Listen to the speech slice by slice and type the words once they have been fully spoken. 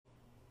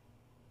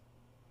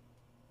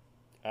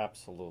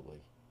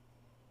Absolutely.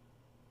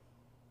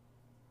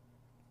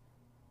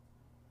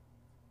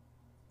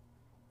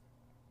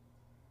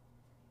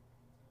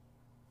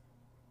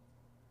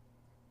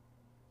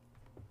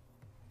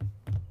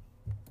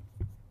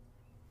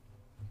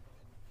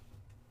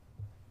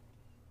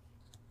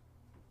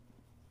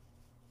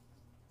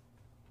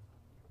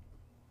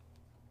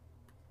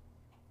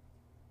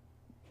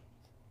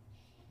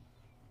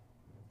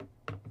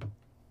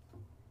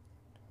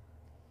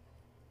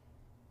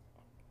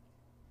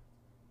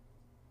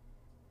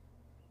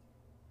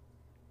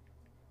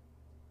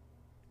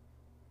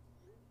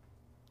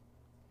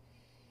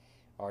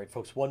 All right,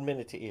 folks, 1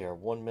 minute to air.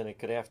 1 minute.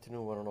 Good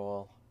afternoon, one and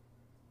all.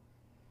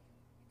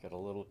 Got a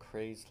little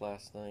crazed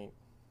last night.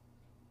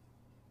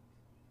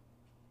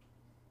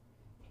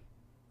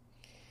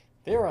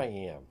 There I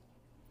am.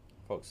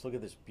 Folks, look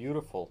at this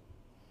beautiful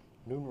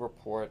noon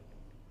report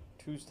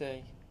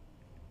Tuesday.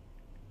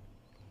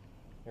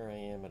 Here I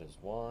am at his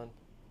Juan.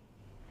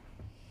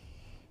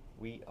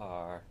 We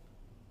are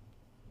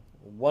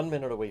 1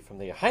 minute away from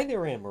there. Hi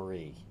there, Anne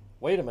Marie.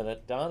 Wait a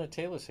minute. Donna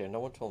Taylor's here.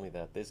 No one told me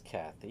that. There's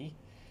Kathy.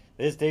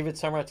 There's David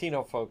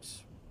Sammartino,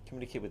 folks.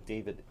 Communicate with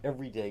David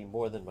every day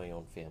more than my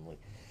own family.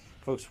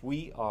 Folks,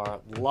 we are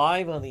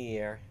live on the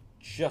air.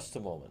 Just a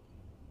moment.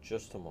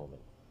 Just a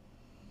moment.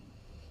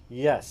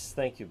 Yes,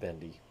 thank you,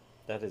 Bendy.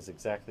 That is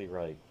exactly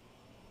right.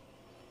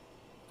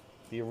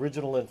 The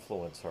original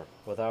influencer,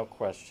 without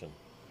question.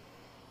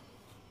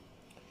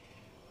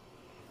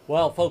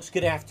 Well, folks,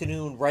 good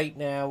afternoon. Right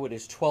now it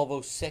is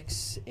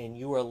 12:06, and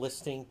you are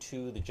listening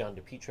to the John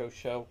DePetro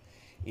Show.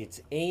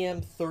 It's AM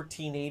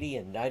 1380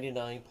 and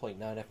 99.9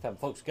 FM.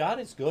 Folks, God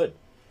is good.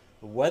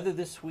 The weather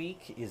this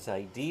week is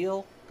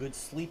ideal. Good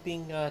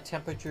sleeping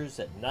temperatures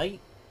at night.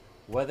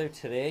 Weather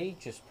today,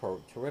 just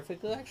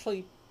terrific.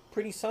 Actually,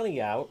 pretty sunny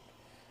out.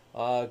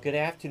 Good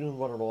afternoon,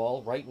 one and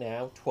all. Right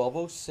now,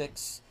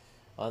 12:06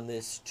 on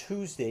this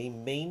Tuesday,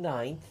 May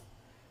 9th.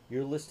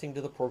 You're listening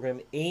to the program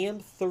AM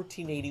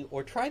 1380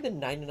 or try the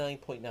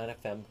 99.9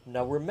 FM.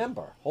 Now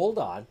remember, hold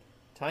on,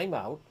 time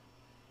out.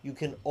 You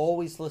can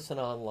always listen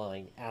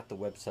online at the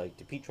website,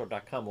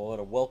 DePetro.com. I want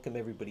to welcome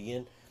everybody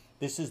in.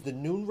 This is the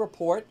noon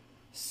report.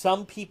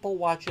 Some people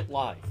watch it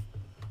live.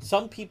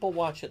 Some people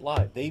watch it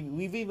live.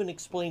 We've even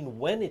explained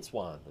when it's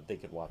on, that they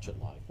could watch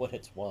it live. When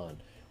it's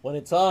on. When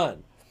it's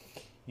on.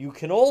 You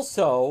can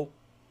also,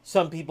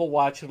 some people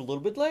watch it a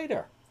little bit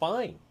later.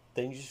 Fine.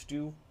 Then you just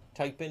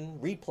type in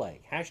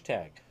replay,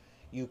 hashtag.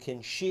 You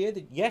can share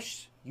that,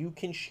 yes, you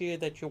can share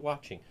that you're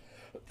watching.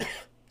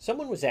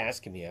 Someone was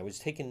asking me, I was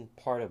taking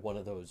part of one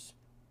of those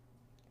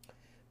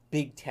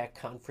big tech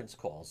conference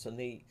calls, and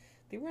they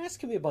were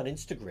asking me about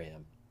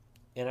Instagram.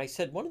 And I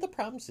said, one of the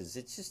problems is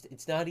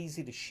it's not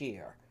easy to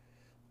share.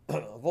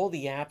 Of all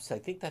the apps, I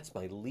think that's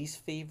my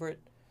least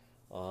favorite.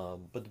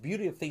 But the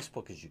beauty of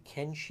Facebook is you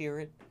can share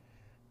it.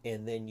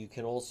 And then you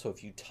can also,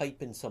 if you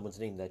type in someone's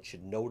name, that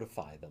should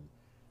notify them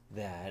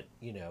that,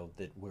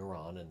 that we're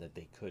on and that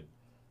they could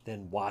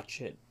then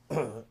watch it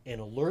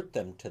and alert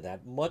them to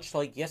that, much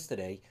like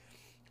yesterday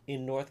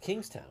in North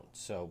Kingstown.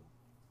 So,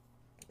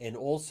 and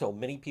also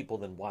many people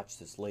then watch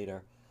this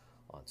later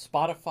on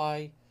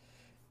Spotify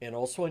and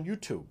also on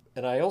YouTube.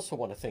 And I also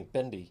want to thank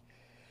Bendy.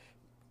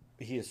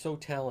 He is so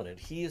talented.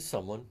 He is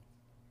someone,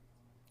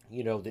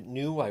 that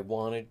knew I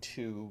wanted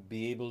to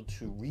be able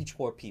to reach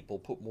more people,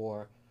 put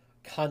more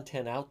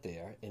content out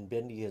there. And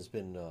Bendy has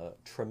been a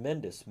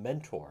tremendous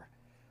mentor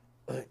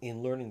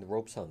in learning the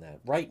ropes on that.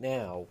 Right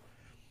now,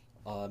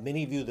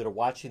 many of you that are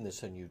watching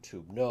this on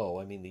YouTube know,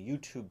 I mean, the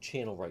YouTube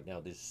channel right now,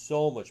 there's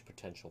so much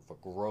potential for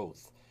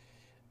growth.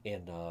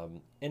 And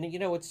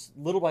it's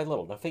little by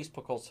little. Now,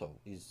 Facebook also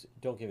is,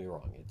 don't get me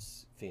wrong,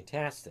 it's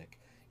fantastic.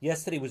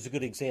 Yesterday was a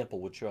good example,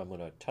 which I'm going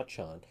to touch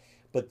on.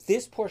 But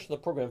this portion of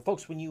the program,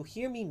 folks, when you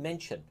hear me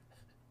mention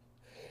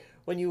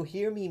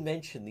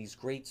these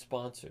great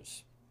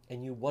sponsors,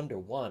 and you wonder,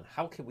 Juan,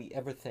 how can we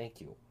ever thank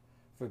you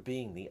for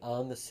being the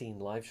On the Scene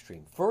live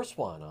stream, first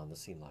one on the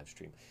Scene live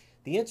stream?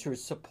 The answer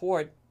is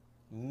support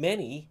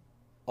many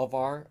of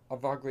our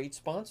great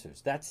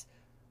sponsors. That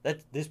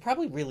there's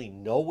probably really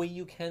no way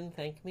you can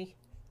thank me.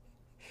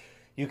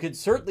 You could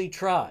certainly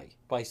try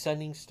by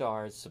sending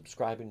stars,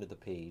 subscribing to the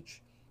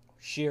page,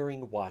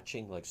 sharing,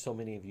 watching, like so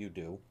many of you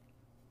do.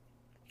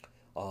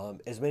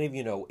 As many of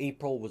you know,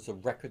 April was a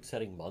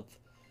record-setting month.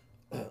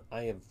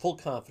 I have full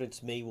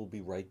confidence May will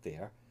be right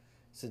there,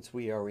 since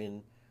we are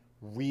in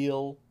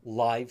real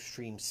live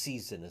stream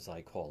season, as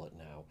I call it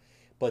now.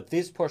 But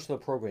this portion of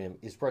the program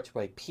is brought to you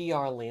by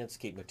PR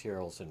Landscape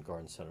Materials and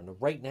Garden Center. Now,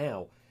 right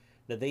now,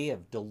 they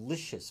have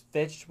delicious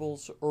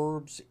vegetables,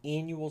 herbs,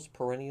 annuals,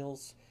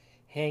 perennials,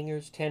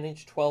 hangers,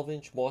 10-inch,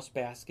 12-inch moss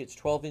baskets,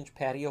 12-inch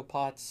patio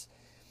pots.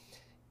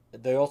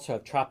 They also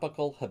have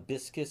tropical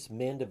hibiscus,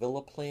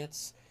 mandevilla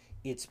plants.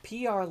 It's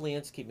PR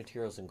Landscape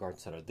Materials and Garden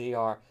Center.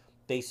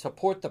 They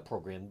support the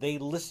program. They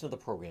listen to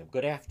the program.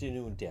 Good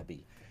afternoon,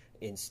 Debbie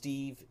and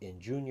Steve and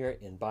Junior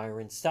and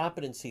Byron. Stop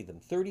it and see them.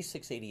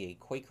 3688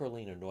 Quaker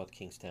Lane in North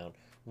Kingstown,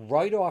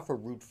 right off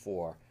of Route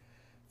 4.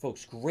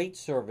 Folks, great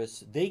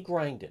service. They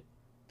grind it.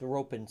 They're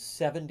open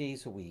 7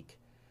 days a week.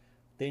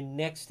 Their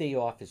next day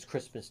off is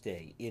Christmas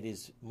Day. It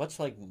is much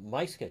like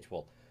my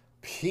schedule.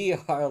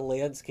 PR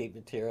Landscape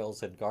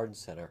Materials and Garden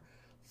Center,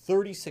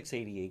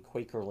 3688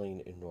 Quaker Lane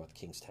in North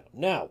Kingstown.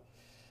 Now,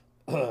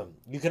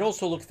 you can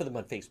also look for them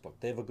on Facebook.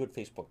 They have a good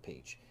Facebook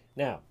page.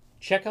 Now,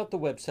 check out the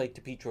website,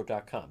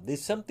 DePetro.com.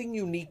 There's something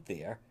unique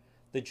there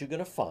that you're going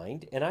to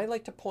find, and I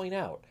like to point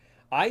out.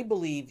 I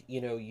believe,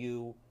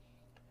 you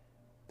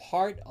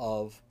part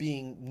of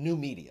being new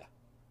media,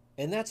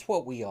 and that's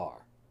what we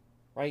are,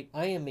 right?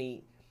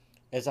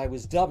 As I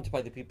was dubbed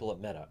by the people at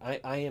Meta,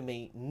 I am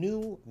a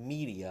new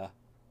media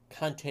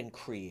content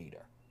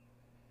creator.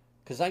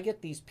 Because I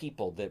get these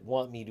people that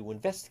want me to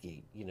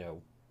investigate,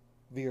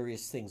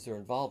 various things they're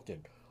involved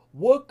in.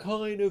 What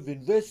kind of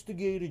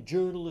investigative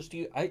journalist do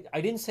you... I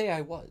didn't say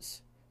I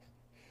was.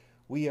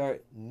 We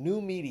are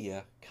new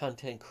media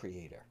content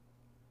creator.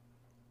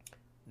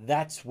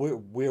 That's where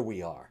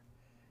we are.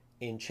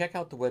 And check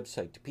out the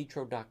website,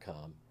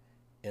 DePetro.com,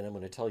 and I'm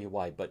going to tell you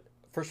why. But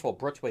first of all,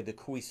 brought to you by the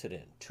Coesit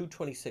Inn,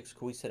 226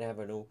 Coesit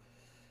Avenue,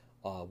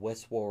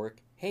 West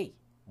Warwick. Hey,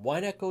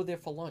 why not go there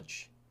for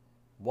lunch?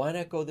 Why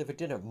not go there for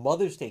dinner?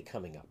 Mother's Day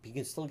coming up. You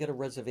can still get a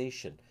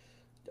reservation.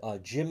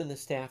 Jim and the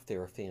staff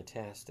there are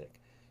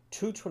fantastic.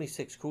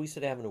 226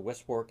 Coesit Avenue,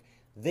 West Warwick.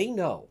 They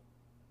know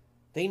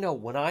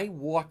when I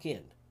walk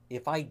in,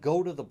 if I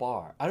go to the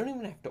bar, I don't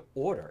even have to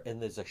order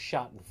and there's a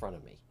shot in front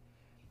of me.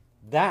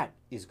 That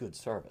is good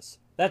service.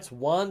 That's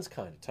Juan's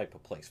kind of type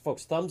of place.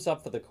 Folks, thumbs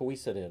up for the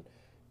Coesit Inn,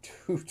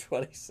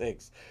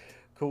 226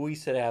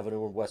 Coesit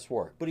Avenue in West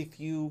Warwick. But if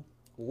you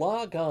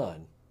log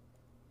on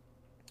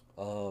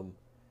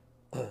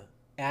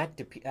at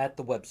the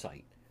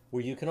website,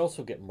 where you can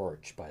also get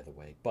merch, by the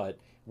way, but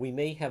we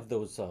may have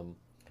those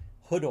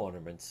hood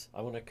ornaments.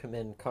 I want to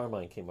commend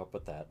Carmine came up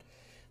with that.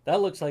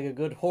 That looks like a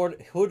good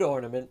hood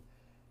ornament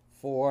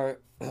for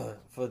the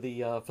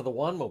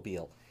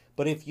Juanmobile.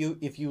 But if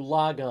you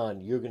log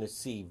on, you're going to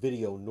see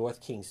video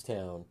North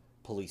Kingstown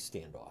police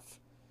standoff.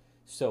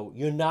 So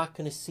you're not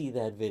going to see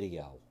that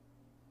video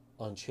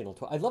on Channel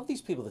 12. I love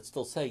these people that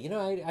still say,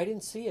 I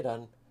didn't see it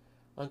on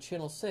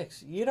Channel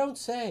 6. You don't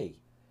say.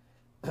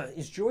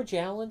 Is George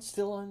Allen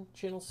still on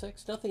Channel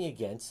 6? Nothing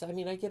against. I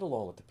mean, I get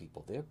along with the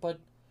people there, but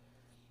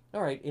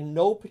all right, in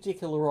no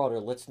particular order,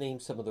 let's name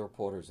some of the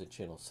reporters at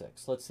Channel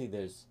 6. Let's see,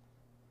 there's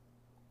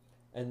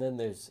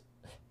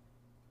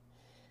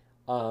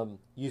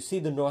you see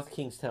the North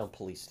Kingstown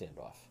police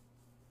standoff.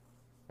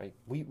 Right?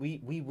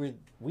 We weren't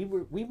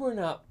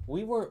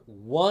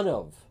one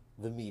of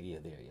the media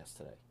there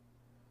yesterday.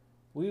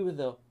 We were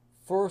the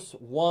first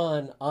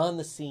one on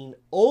the scene,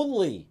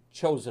 only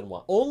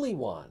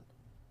one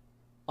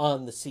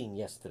on the scene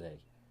yesterday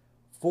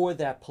for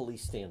that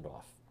police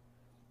standoff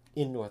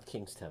in North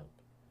Kingstown.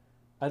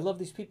 I love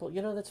these people.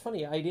 That's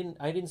funny. I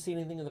didn't see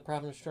anything in the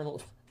Providence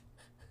Journal.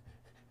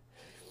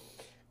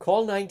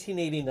 Call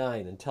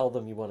 1989 and tell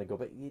them you want to go.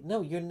 But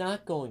no, you're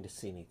not going to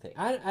see anything.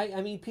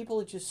 I mean,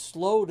 people are just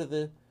slow to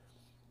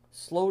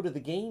the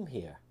game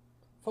here.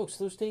 Folks,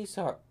 those days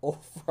are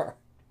over.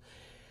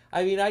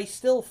 I mean, I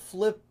still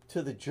flip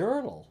to the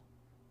Journal,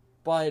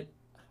 but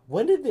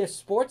when did their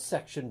sports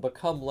section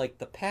become like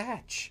the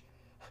Patch?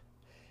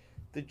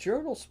 The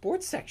Journal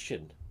sports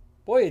section.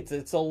 Boy,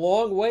 it's a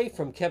long way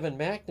from Kevin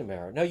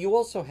McNamara. Now,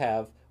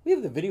 we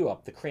have the video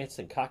up, the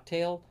Cranston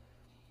cocktail.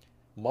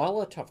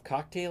 Molotov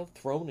cocktail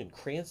thrown in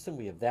Cranston.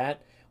 We have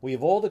that. We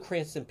have all the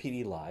Cranston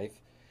PD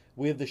Live.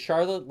 We have the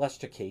Charlotte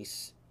Lester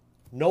case.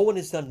 No one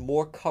has done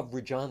more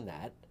coverage on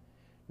that.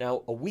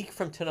 Now, a week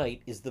from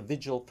tonight is the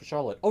vigil for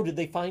Charlotte. Oh, did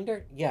they find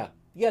her? Yeah,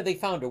 they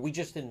found her. We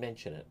just didn't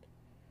mention it.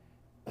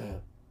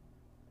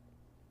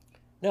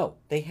 No,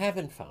 they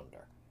haven't found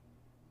her.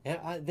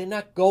 They're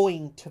not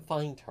going to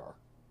find her,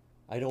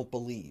 I don't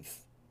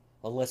believe,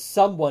 unless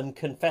someone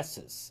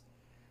confesses.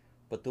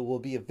 But there will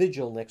be a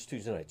vigil next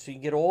Tuesday night. So you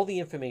can get all the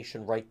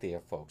information right there,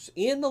 folks.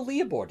 And the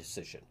Leobor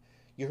decision.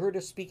 You heard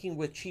us speaking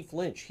with Chief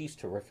Lynch. He's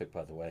terrific,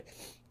 by the way.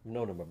 I've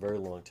known him a very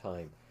long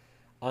time.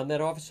 On that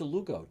Officer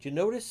Lugo. Did you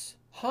notice?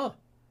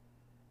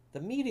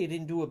 The media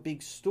didn't do a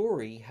big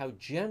story how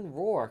Jen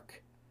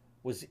Rourke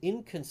was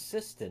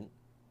inconsistent,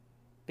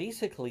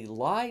 basically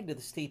lied to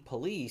the state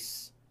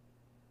police,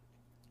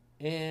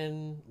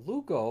 and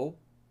Lugo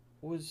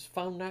was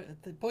found out.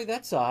 Boy,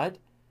 that's odd.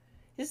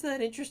 Isn't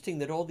that interesting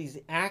that all these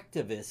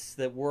activists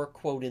that were,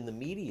 quote, in the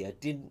media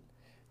didn't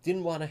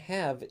want to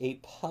have a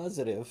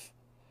positive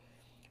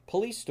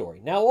police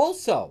story? Now,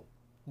 also,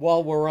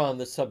 while we're on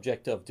the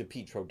subject of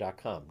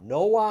DePetro.com,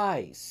 no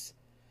eyes,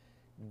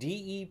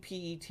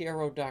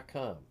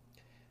 DePetro.com.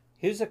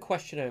 Here's a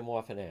question I'm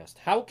often asked.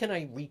 How can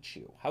I reach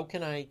you? How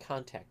can I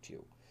contact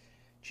you?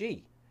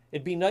 Gee,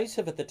 it'd be nice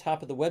if at the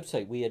top of the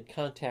website we had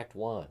contact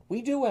Juan.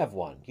 We do have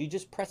one. You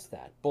just press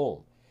that.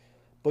 Boom.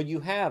 But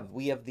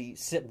we have the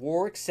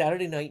Warwick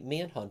Saturday night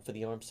manhunt for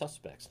the armed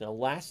suspects. Now,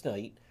 last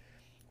night,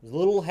 it was a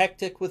little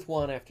hectic with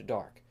Juan after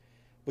dark.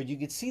 But you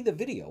could see the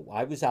video.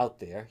 I was out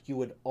there.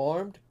 You had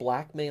armed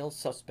black male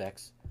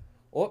suspects.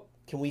 Oh,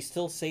 can we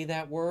still say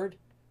that word?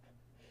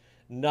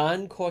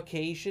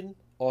 Non-Caucasian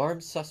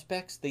armed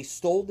suspects. They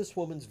stole this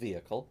woman's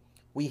vehicle,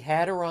 We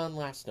had her on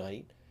last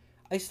night.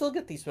 I still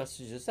get these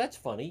messages. That's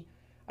funny.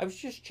 I was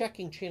just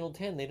checking Channel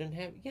 10. They didn't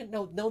have. Yeah,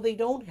 no, they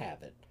don't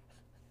have it.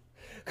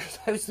 Because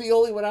I was the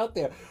only one out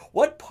there.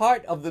 What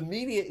part of the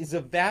media is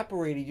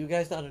evaporating? You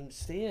guys don't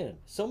understand.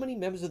 So many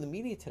members of the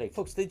media today,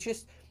 folks.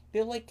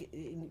 They're like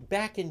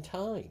back in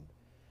time.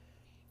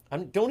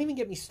 Don't even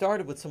get me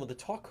started with some of the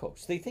talk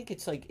hosts. They think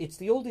it's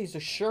the old days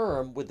of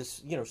Sherm with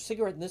this,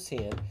 cigarette in this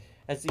hand,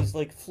 as he's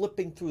like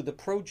flipping through the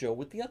Projo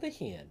with the other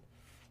hand.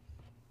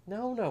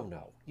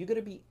 No. You got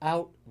to be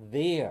out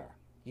there.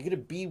 You got to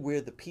be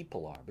where the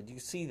people are. But you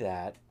see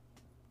that,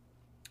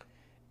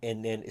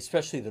 and then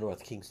especially the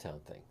North Kingstown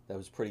thing. That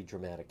was pretty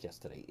dramatic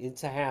yesterday.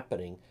 It's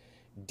happening.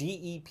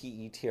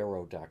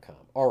 DePetro.com.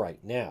 All right,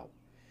 now,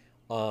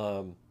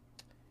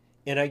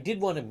 and I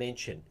did want to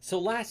mention. So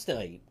last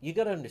night, you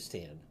got to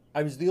understand,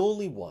 I was the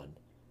only one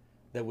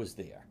that was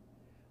there,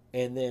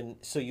 and then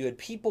so you had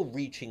people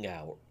reaching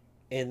out,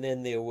 and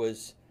then there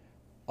was,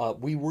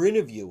 we were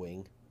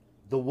interviewing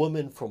the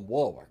woman from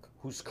Warwick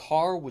whose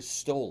car was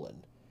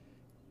stolen,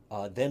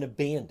 then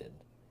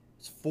abandoned.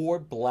 It's 4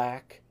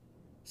 black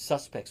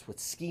suspects with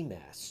ski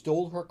masks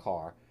stole her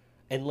car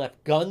and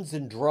left guns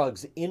and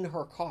drugs in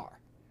her car.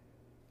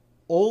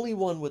 Only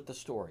one with the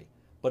story.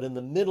 But in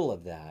the middle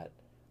of that,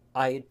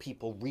 I had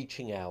people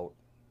reaching out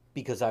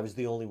because I was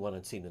the only one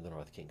on scene in the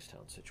North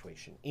Kingstown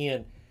situation.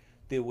 And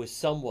there was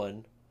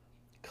someone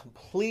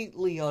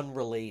completely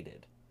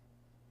unrelated,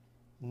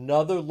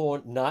 another law,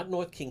 not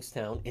North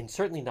Kingstown, and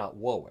certainly not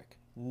Warwick.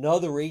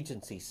 Another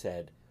agency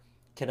said,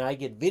 can I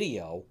get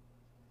video?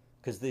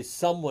 Because there's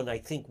someone I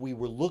think we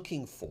were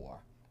looking for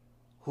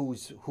who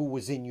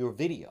was in your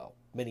video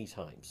many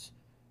times,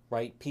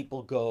 right?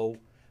 People go,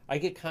 I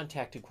get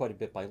contacted quite a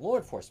bit by law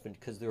enforcement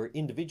because there are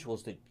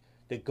individuals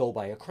that go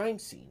by a crime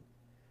scene,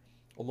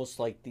 almost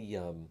like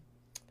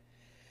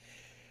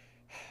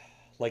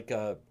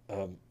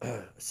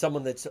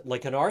someone that's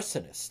like an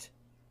arsonist,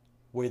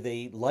 where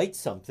they light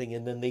something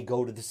and then they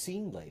go to the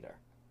scene later.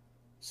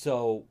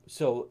 So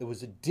it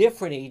was a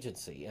different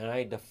agency, and I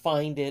had to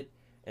find it,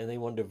 and they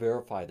wanted to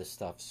verify the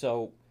stuff.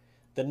 So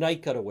the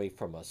night got away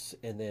from us,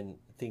 and then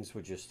things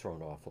were just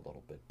thrown off a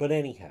little bit. But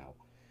anyhow,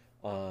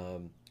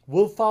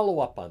 we'll follow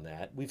up on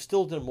that. We've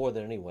still done more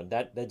than anyone.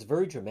 That's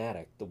very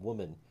dramatic, the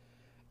woman.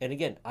 And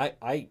again,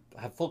 I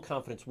have full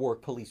confidence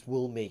Warwick Police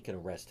will make an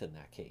arrest in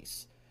that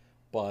case.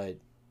 But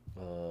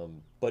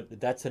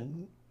that's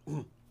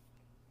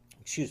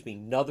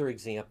another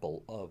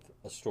example of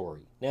a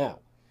story. Now,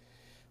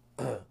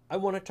 I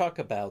want to talk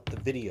about the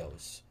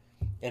videos.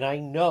 And I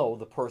know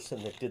the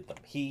person that did them.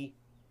 He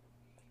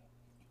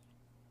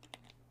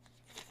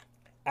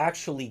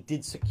actually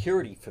did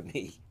security for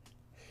me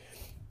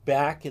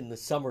back in the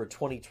summer of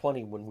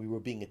 2020 when we were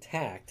being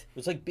attacked. It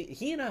was like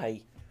he and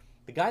I,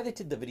 the guy that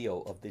did the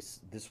video of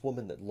this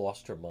woman that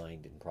lost her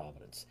mind in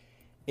Providence.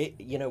 There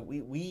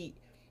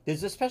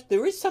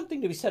is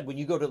something to be said when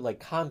you go to like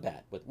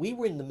combat. But we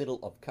were in the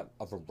middle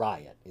of a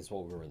riot, is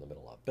what we were in the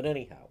middle of. But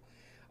anyhow,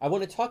 I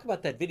want to talk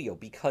about that video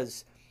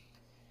because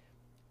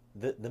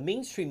the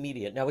mainstream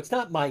media, now it's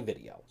not my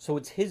video, so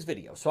it's his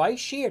video. So I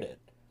shared it.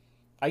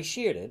 I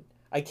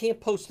can't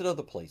post it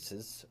other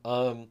places.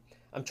 I'm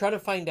trying to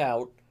find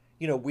out,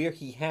 where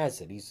he has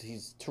it.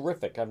 He's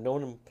terrific. I've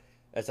known him,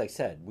 as I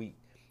said.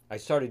 I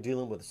started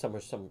dealing with the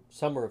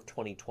summer of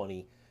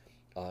 2020.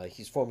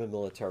 He's former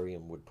military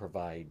and would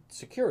provide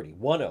security.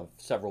 One of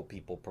several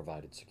people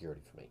provided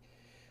security for me.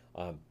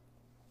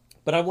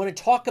 But I want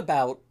to talk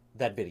about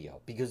that video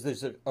because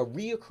there's a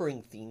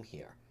reoccurring theme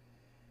here.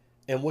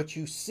 And what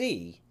you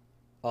see,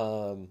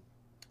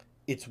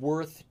 it's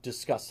worth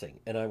discussing,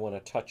 and I want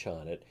to touch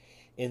on it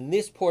in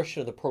this portion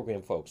of the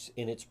program, folks.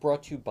 And it's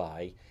brought to you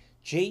by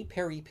J.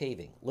 Perry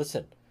Paving.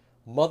 Listen,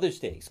 Mother's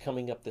Day is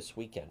coming up this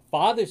weekend.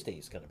 Father's Day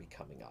is going to be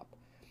coming up.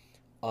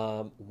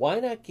 Why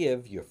not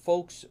give your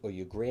folks or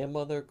your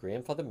grandmother,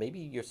 grandfather, maybe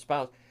your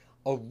spouse,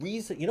 a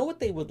reason? You know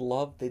what they would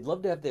love? They'd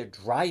love to have their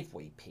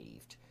driveway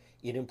paved.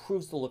 It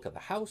improves the look of the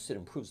house. It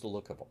improves the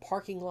look of a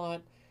parking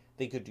lot.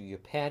 They could do your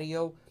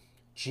patio.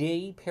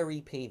 J. Perry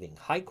Paving,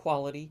 high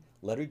quality,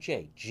 letter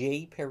J,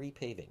 J. Perry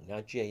Paving,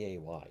 not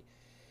J-A-Y.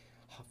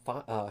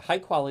 High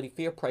quality,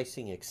 fair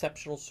pricing,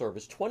 exceptional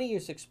service, 20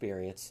 years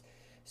experience,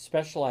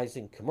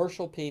 specializing in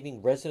commercial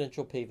paving,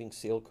 residential paving,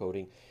 seal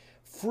coating,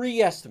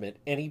 free estimate,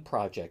 any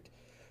project.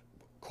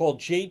 Call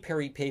J.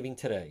 Perry Paving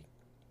today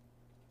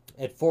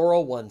at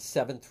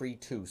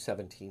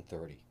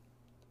 401-732-1730.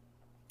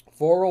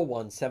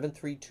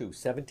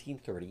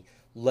 401-732-1730,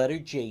 letter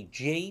J,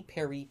 J.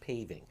 Perry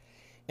Paving.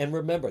 And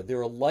remember,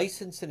 they're a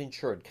licensed and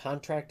insured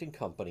contracting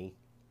company.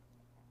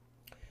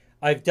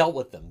 I've dealt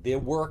with them. Their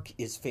work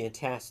is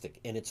fantastic,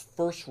 and it's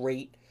first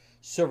rate,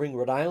 serving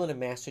Rhode Island and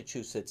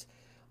Massachusetts.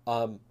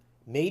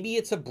 Maybe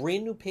it's a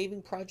brand new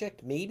paving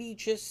project. Maybe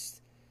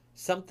just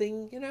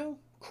something,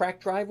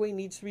 cracked driveway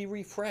needs to be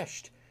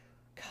refreshed.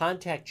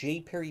 Contact J.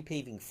 Perry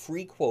Paving.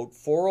 Free quote,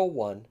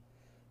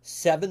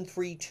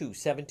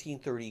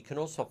 401-732-1730. You can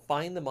also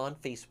find them on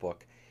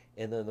Facebook,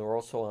 and then they're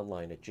also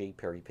online at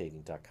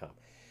jperrypaving.com.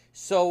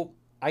 So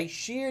I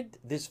shared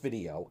this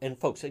video, and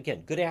folks,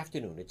 again, good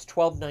afternoon. It's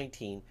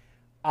 12:19.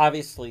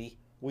 Obviously,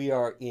 we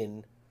are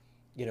in,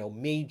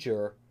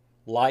 major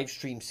live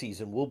stream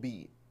season. We'll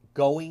be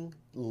going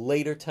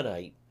later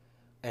tonight,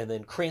 and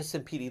then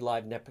Cranston PD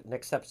Live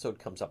next episode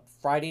comes up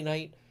Friday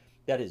night.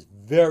 That is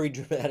very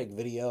dramatic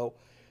video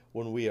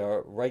when we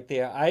are right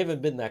there. I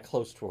haven't been that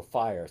close to a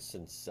fire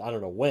since, I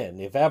don't know when,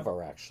 if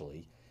ever,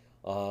 actually.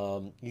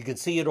 You can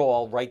see it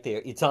all right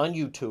there. It's on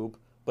YouTube,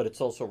 but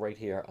it's also right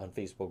here on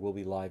Facebook. We'll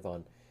be live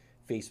on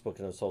Facebook,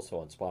 and it's also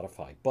on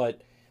Spotify.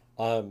 But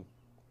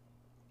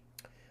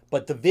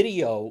the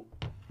video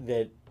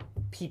that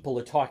people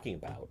are talking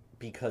about,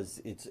 because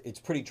it's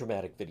pretty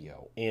dramatic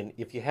video, and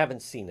if you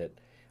haven't seen it,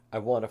 I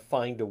want to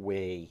find a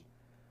way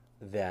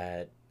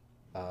that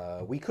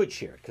we could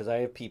share it, because I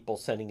have people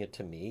sending it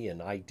to me,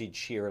 and I did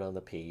share it on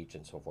the page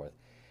and so forth.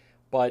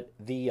 But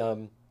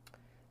the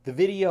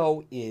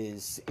video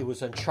it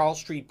was on Charles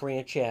Street,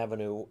 Branch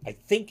Avenue. I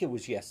think it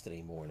was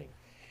yesterday morning.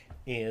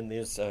 And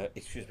there's,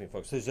 excuse me,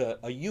 folks, there's a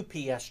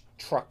UPS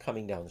truck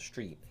coming down the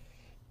street.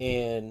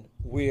 And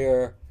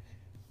where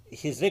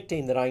his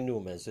nickname that I knew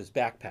him as, his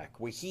backpack,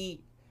 where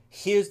he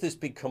hears this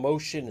big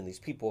commotion and these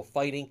people are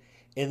fighting.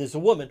 And there's a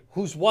woman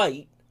who's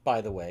white,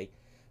 by the way.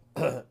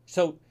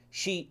 So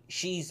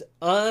she's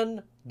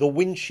on the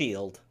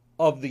windshield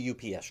of the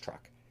UPS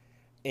truck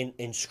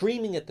and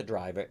screaming at the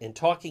driver and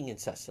talking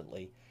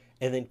incessantly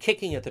and then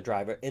kicking at the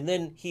driver. And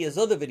then he has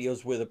other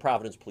videos where the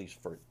Providence police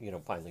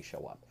finally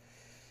show up.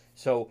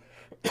 So,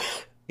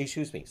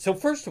 excuse me. So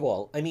first of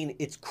all, I mean,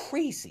 it's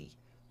crazy.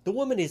 The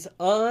woman is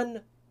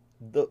on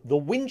the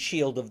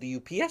windshield of the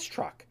UPS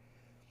truck,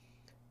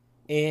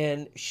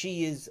 and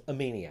she is a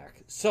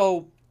maniac.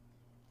 So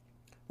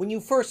when you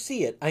first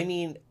see it, I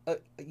mean,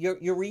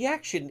 your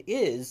reaction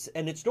is,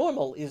 and it's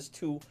normal, is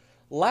to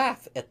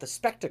laugh at the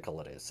spectacle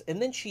it is. And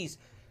then she's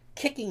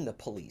kicking the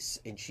police,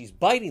 and she's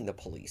biting the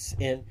police.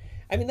 And,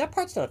 I mean, that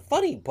part's not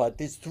funny, but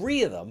there's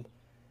three of them.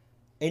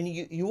 And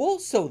you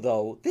also,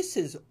 though, this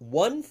is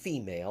one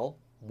female,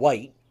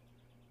 white,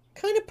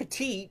 kind of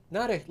petite,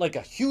 not like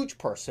a huge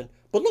person,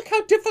 but look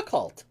how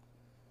difficult.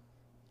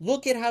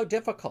 Look at how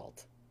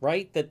difficult,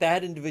 right,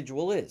 that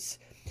individual is.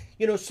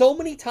 So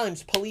many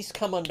times police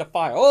come under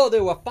fire. Oh,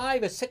 there were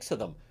 5 or 6 of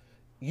them.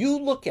 You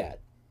look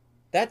at,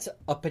 that's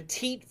a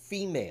petite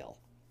female,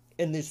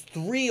 and there's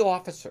 3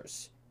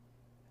 officers.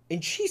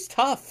 And she's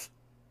tough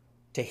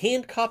to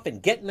handcuff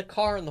and get in the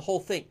car and the whole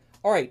thing.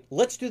 All right,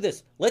 let's do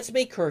this. Let's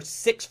make her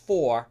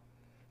 6'4"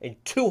 and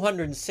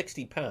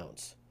 260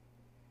 pounds.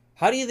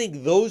 How do you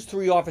think those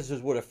 3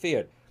 officers would have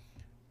fared?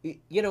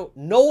 No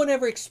one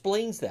ever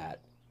explains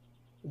that.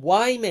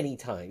 Why many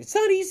times? It's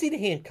not easy to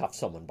handcuff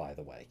someone, by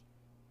the way.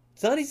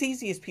 It's not as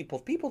easy as people.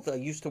 People are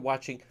used to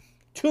watching.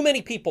 Too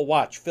many people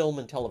watch film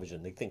and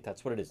television. They think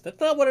that's what it is.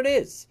 That's not what it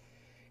is.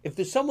 If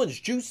there's someone's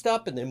juiced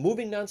up and they're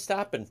moving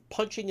nonstop and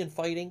punching and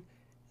fighting,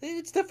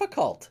 it's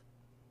difficult.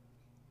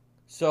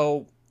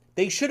 So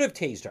they should have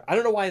tased her. I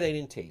don't know why they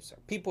didn't tase her.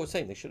 People are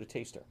saying they should have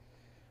tased her.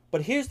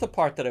 But here's the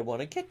part that I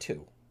want to get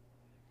to,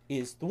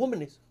 is the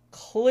woman is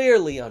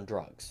clearly on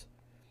drugs.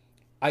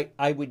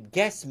 I would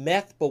guess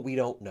meth, but we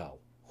don't know.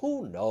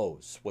 Who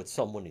knows what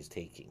someone is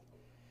taking?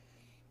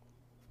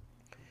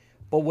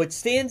 But what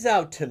stands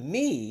out to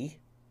me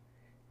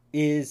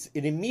is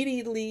it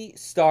immediately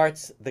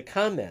starts the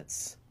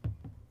comments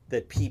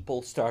that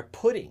people start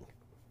putting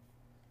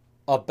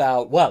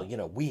about, well,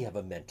 we have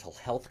a mental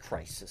health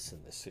crisis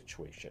in this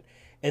situation.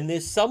 And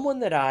there's someone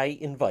that I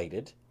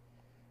invited,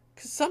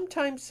 because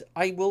sometimes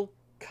I will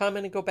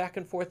comment and go back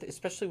and forth,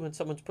 especially when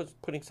someone's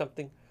putting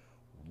something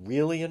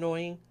really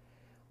annoying.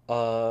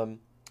 But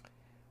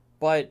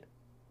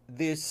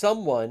there's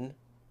someone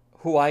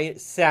who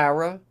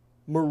Sarah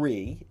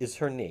Marie is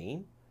her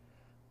name,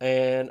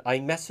 and I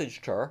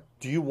messaged her,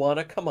 do you want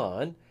to come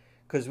on?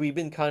 Because we've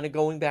been kind of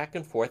going back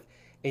and forth.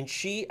 And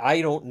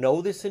I don't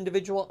know this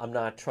individual. I'm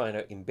not trying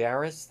to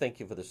embarrass. Thank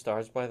you for the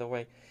stars, by the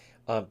way.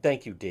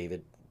 Thank you,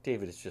 David.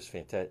 David is just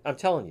fantastic. I'm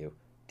telling you,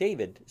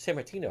 David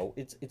Sammartino,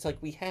 it's like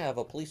we have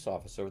a police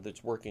officer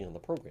that's working on the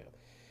program.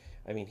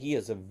 I mean, he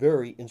is a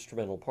very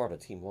instrumental part of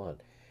Team One.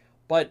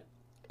 But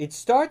it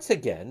starts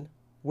again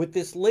with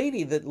this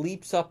lady that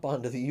leaps up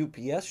onto the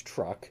UPS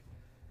truck.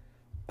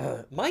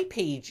 My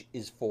page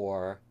is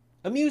for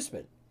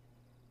amusement.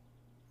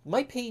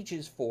 My page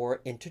is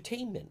for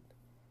entertainment.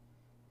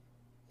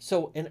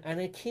 So, and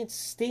I can't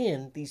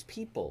stand these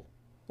people.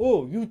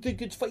 Oh, you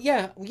think it's funny?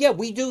 Yeah,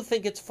 we do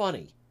think it's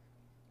funny.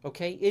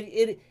 Okay?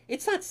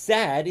 It's not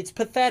sad. It's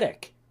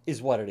pathetic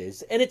is what it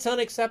is. And it's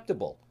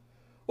unacceptable.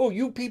 Oh,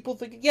 you people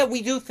think... Yeah,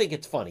 we do think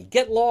it's funny.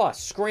 Get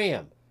lost.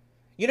 Scram.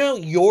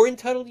 You're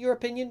entitled to your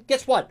opinion.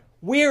 Guess what?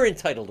 We're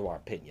entitled to our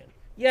opinion.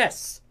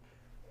 Yes.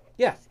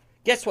 Yeah.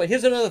 Guess what?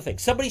 Here's another thing.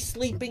 Somebody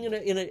sleeping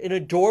in a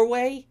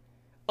doorway?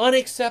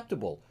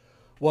 Unacceptable.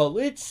 Well,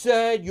 it's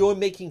sad you're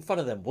making fun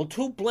of them. Well,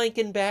 too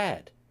blanking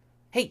bad.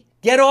 Hey,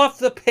 get off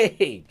the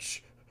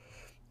page.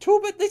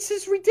 But this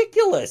is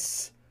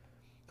ridiculous.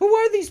 Who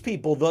are these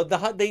people?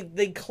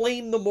 They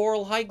claim the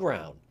moral high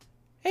ground.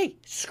 Hey,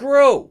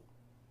 screw.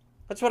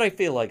 That's what I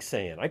feel like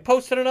saying. I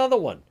posted another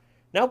one.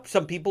 Now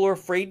some people are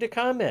afraid to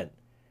comment.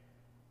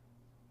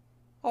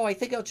 Oh, I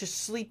think I'll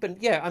just sleep in.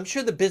 Yeah, I'm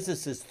sure the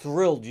business is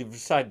thrilled you've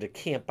decided to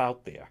camp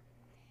out there.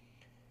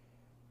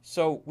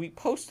 So we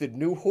posted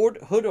new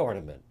hood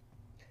ornament.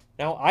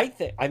 Now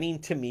I mean,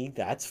 to me,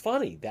 that's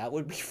funny. That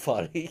would be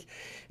funny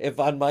if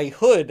on my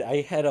hood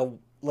I had a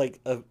right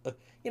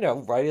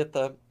at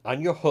the on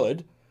your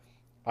hood,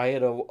 I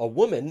had a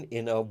woman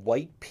in a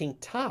white pink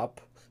top.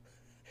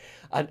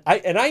 And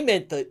I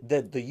meant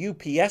that the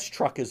UPS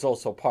truck is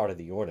also part of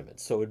the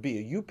ornament. So it'd be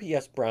a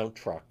UPS brown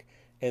truck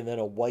and then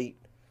a white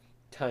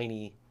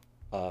tiny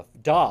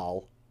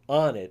doll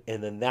on it,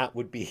 and then that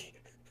would be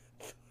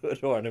an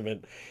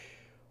ornament.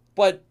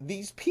 But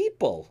these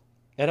people,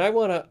 and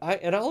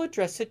I'll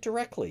address it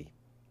directly.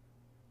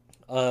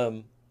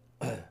 Let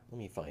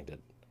me find it.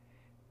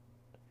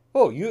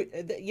 Oh,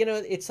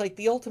 it's like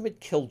the ultimate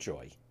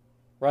killjoy,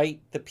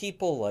 right? The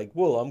people like,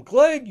 well, I'm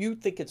glad you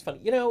think it's funny.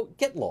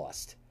 Get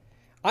lost.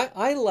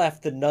 I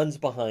left the nuns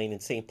behind in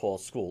St.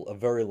 Paul's School a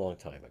very long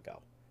time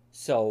ago.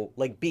 So,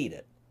 beat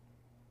it.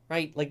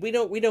 Right? We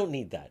don't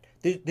need that.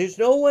 There's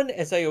no one,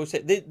 as I always say,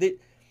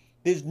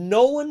 there's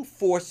no one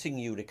forcing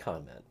you to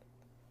comment.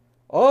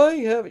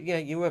 You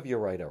have your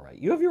right, all right.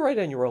 You have your right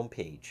on your own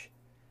page.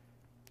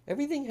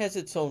 Everything has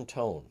its own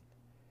tone.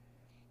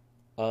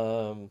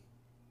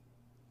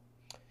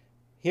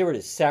 Here it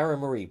is, Sarah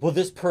Marie. Well,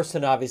 this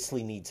person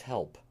obviously needs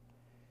help.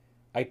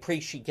 I pray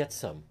she gets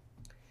some.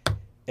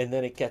 And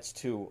then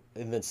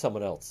and then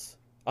someone else.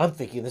 I'm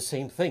thinking the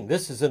same thing.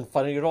 This isn't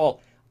funny at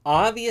all.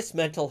 Obvious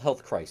mental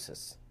health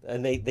crisis.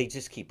 And they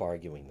just keep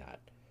arguing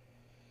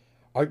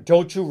that.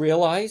 Don't you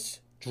realize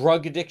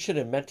drug addiction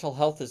and mental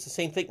health is the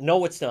same thing?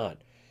 No, it's not.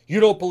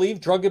 You don't believe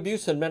drug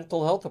abuse and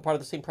mental health are part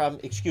of the same problem?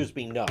 Excuse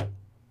me, no.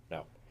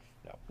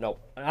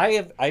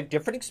 I have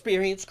different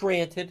experience,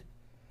 granted.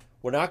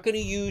 We're not going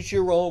to use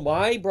your own,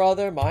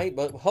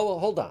 but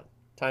hold on.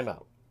 Time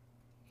out.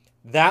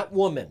 That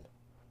woman,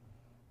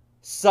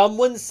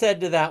 someone said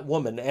to that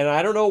woman, and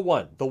I don't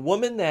know the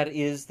woman that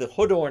is the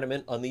hood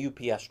ornament on the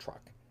UPS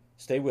truck.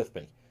 Stay with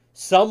me.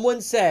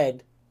 Someone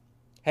said,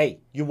 hey,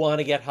 you want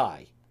to get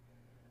high?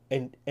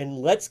 And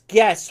let's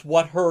guess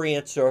what her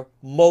answer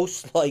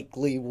most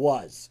likely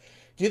was.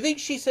 Do you think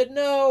she said,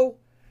 no,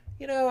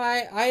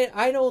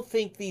 I don't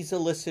think these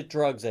illicit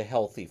drugs are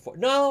healthy for...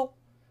 No,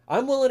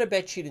 I'm willing to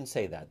bet she didn't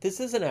say that. This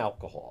isn't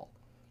alcohol.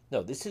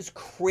 No, this is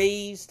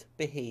crazed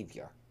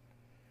behavior.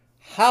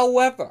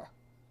 However,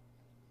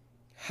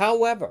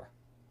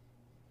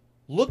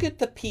 look at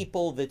the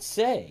people that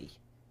say,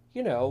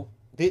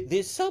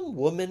 there's some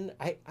woman,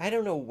 I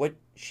don't know what,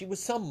 she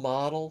was some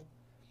model,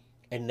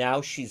 and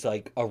now she's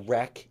like a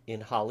wreck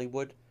in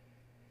Hollywood.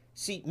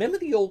 See, remember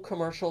the old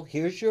commercial?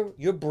 Here's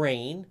your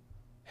brain,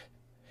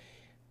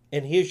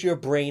 and here's your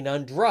brain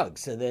on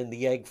drugs, and then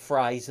the egg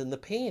fries in the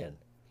pan.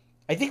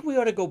 I think we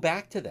ought to go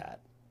back to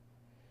that.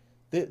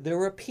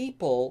 There are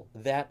people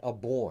that are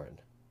born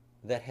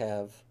that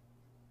have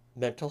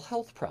mental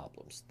health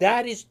problems.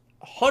 That is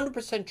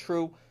 100%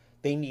 true.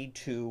 They need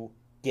to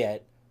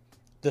get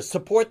the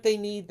support they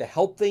need, the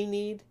help they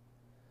need,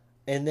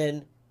 and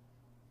then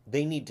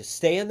they need to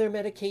stay on their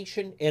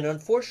medication. And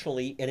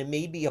unfortunately, and it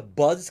may be a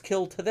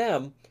buzzkill to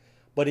them,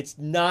 but it's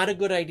not a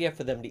good idea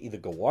for them to either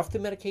go off the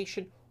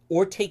medication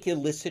or take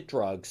illicit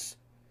drugs,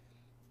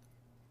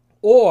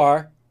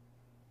 or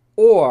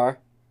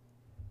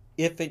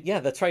if it, yeah,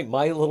 that's right,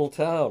 my little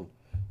town.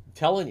 I'm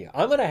telling you,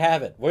 I'm going to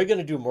have it. We're going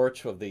to do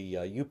merch of the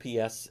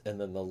UPS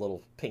and then the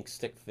little pink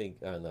stick fig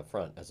on the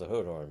front as a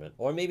hood ornament,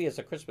 or maybe as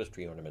a Christmas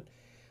tree ornament.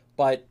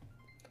 But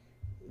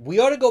we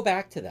ought to go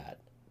back to that,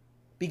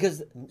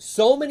 because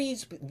so many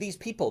these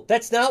people,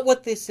 that's not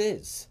what this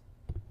is.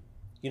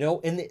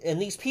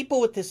 And these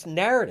people with this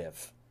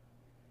narrative,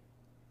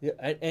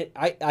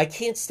 I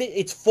can't stand,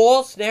 it's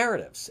false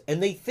narratives,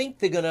 and they think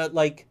they're going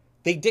to,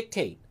 they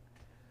dictate.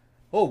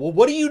 Oh, well,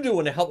 what are you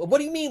doing to help? What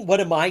do you mean,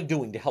 what am I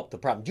doing to help the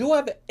problem? Do you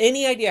have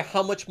any idea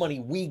how much money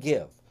we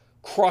give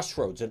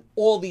Crossroads and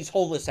all these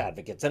homeless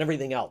advocates and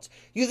everything else?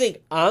 You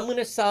think I'm going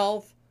to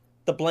solve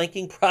the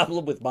blanking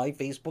problem with my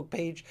Facebook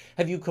page?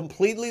 Have you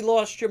completely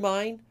lost your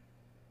mind?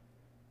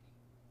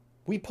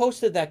 We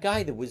posted that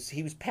guy he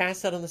was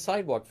passed out on the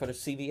sidewalk in front of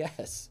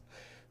CVS.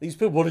 These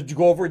people, well, did you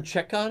go over and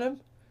check on him?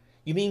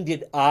 You mean,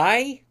 did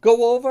I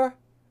go over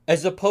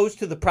as opposed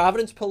to the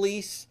Providence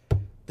police,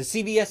 the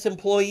CVS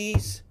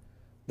employees,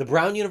 the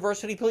Brown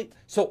University police?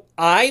 So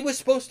I was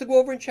supposed to go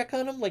over and check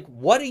on him?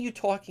 What are you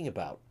talking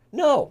about?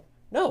 No,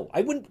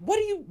 I wouldn't.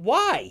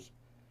 Why?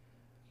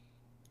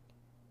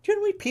 Do you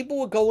know how many people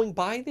were going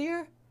by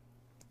there?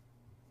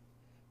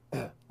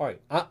 All right,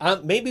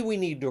 maybe we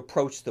need to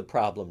approach the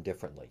problem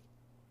differently.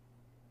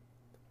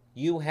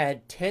 You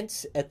had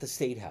tents at the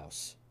State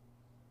House.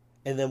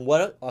 And then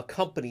what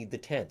accompanied the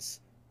tents?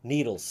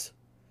 Needles.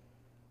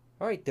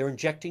 All right, they're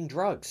injecting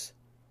drugs.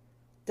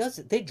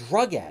 They're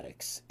drug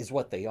addicts is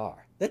what they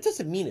are. That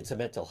doesn't mean it's a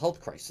mental health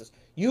crisis.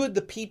 You had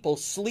the people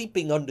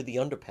sleeping under the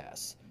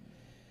underpass.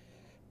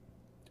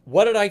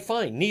 What did I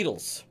find?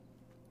 Needles.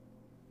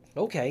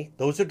 Okay,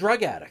 those are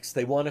drug addicts.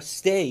 They want to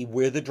stay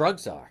where the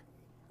drugs are.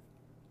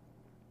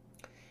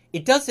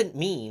 It doesn't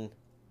mean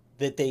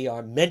that they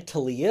are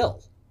mentally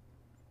ill.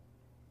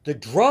 The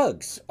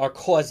drugs are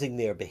causing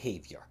their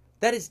behavior.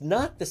 That is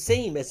not the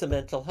same as a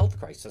mental health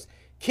crisis.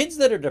 Kids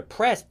that are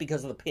depressed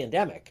because of the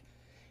pandemic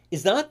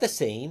is not the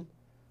same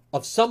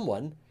of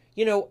someone.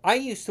 I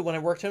used to, when I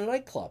worked in a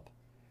nightclub,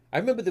 I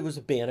remember there was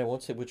a band, I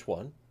won't say which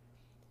one,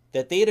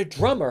 that they had a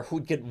drummer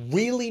who'd get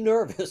really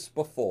nervous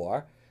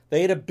before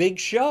they had a big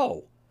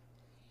show.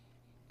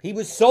 He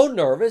was so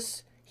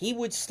nervous, he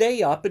would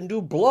stay up and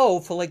do blow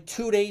for like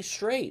 2 days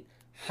straight.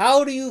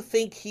 How do you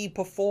think he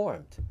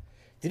performed?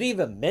 Did he have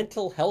a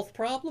mental health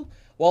problem?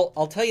 Well,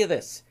 I'll tell you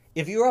this.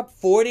 If you're up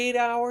 48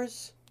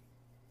 hours,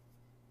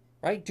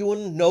 right,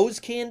 doing nose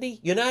candy,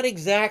 you're not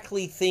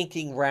exactly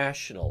thinking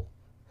rational.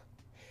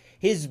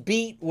 His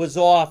beat was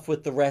off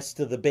with the rest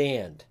of the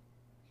band.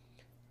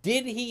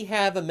 Did he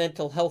have a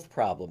mental health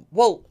problem?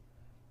 Well,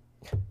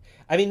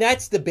 I mean,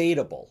 that's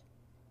debatable.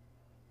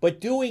 But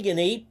doing an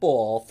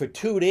 8-ball for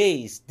 2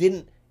 days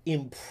didn't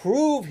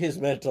improve his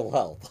mental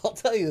health. I'll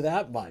tell you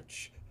that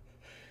much.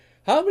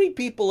 How many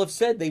people have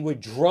said they were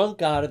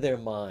drunk out of their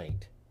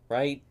mind,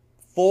 right?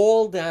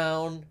 Fall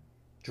down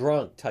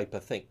drunk type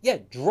of thing. Yeah,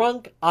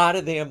 drunk out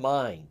of their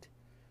mind.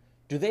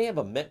 Do they have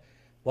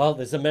well,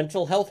 there's a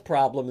mental health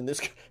problem in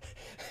this.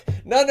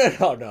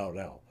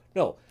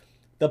 No.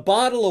 The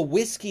bottle of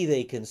whiskey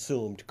they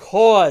consumed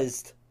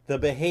caused the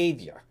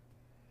behavior.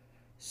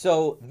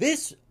 So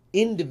this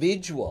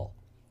individual,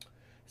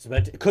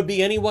 it could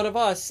be any one of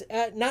us,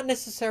 not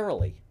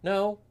necessarily.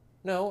 No,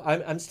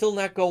 I'm still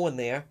not going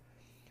there.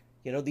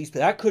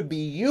 That could be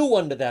you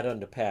under that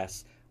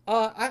underpass.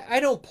 I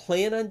don't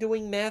plan on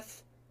doing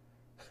meth.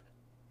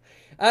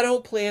 I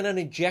don't plan on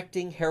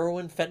injecting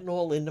heroin,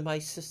 fentanyl into my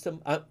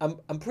system.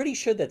 I'm pretty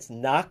sure that's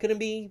not going to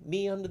be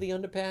me under the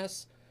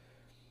underpass.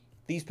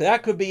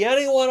 That could be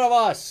any one of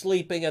us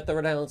sleeping at the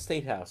Rhode Island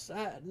State House.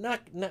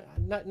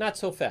 Not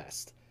so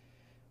fast.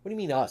 What do you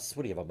mean us?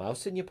 What do you have, a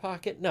mouse in your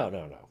pocket?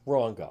 No.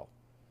 Wrong go.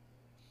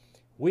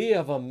 We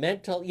have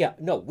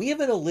we have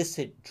an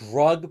illicit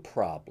drug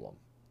problem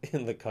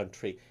in the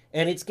country,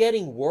 and it's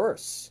getting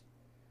worse.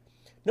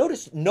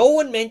 Notice no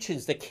one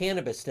mentions that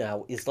cannabis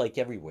now is like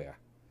everywhere.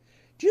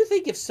 Do you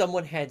think if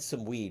someone had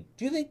some weed,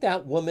 do you think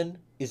that woman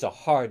is a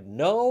hard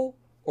no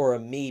or a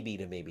maybe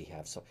to maybe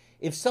have some?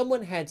 If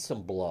someone had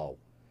some blow,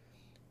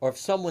 or if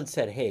someone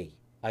said, hey,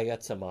 I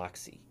got some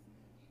oxy,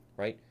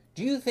 right?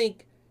 Do you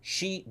think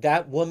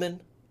that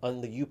woman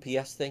on the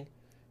UPS thing,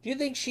 do you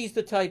think she's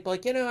the type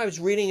like, I was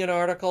reading an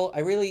article, I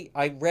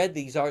read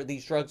these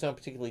drugs aren't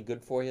particularly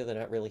good for you, they're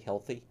not really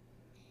healthy.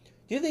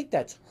 Do you think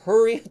that's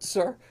her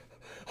answer?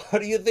 Or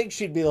do you think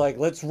she'd be like,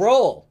 let's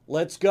roll,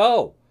 let's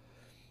go,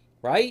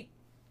 right?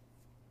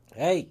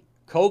 Hey,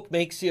 Coke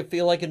makes you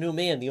feel like a new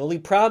man. The only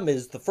problem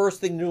is the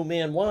first thing the new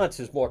man wants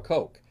is more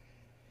Coke.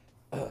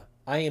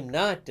 I am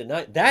not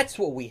denying. That's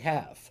what we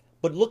have.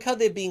 But look how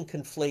they're being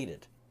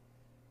conflated.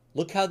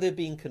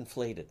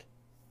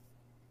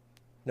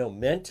 No,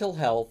 mental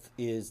health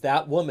is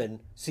that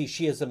woman. See,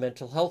 she has a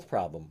mental health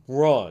problem.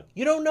 Wrong.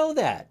 You don't know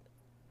that.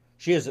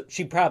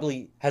 She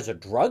probably has a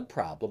drug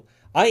problem.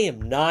 I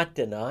am not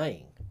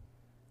denying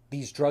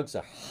these drugs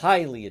are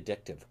highly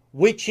addictive,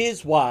 which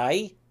is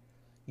why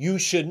you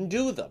shouldn't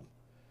do them.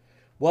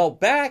 Well,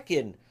 back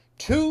in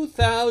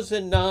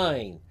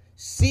 2009,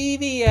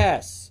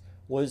 CVS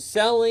was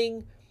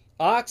selling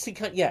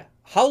OxyContin. Yeah,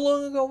 how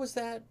long ago was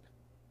that?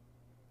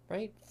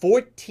 Right?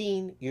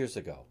 14 years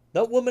ago.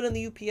 That woman in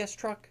the UPS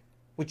truck,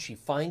 would she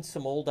find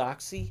some old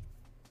Oxy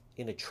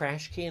in a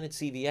trash can at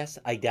CVS?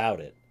 I doubt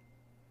it.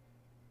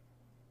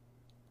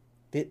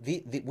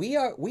 We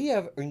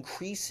are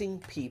increasing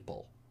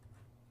people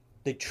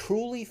that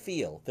truly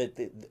feel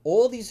that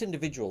all these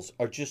individuals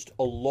are just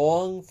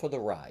along for the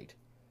ride.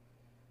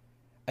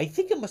 I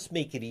think it must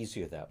make it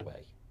easier that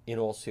way, in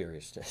all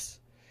seriousness.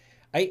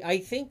 I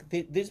think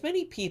that there's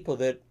many people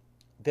that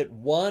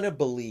want to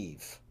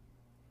believe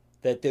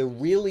that there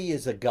really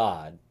is a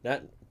God.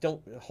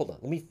 Hold on,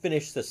 let me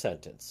finish the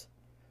sentence.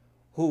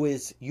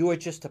 You are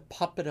just a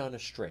puppet on a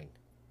string,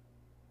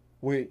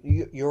 where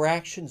your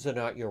actions are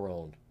not your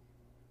own.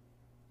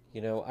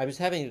 I was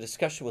having a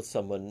discussion with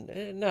someone,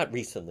 not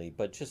recently,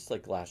 but just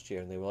like last year,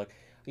 and they were like,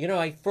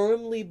 I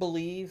firmly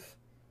believe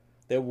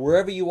that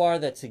wherever you are,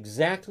 that's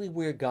exactly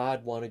where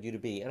God wanted you to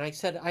be. And I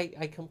said,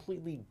 I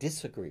completely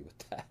disagree with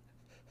that.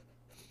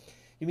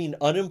 You mean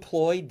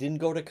unemployed, didn't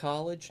go to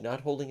college,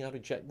 not holding out a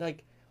job?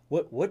 Like,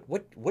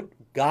 what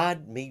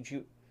God made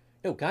you?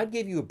 No, God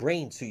gave you a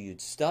brain so you'd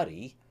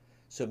study,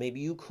 so maybe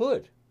you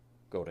could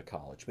go to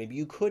college. Maybe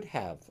you could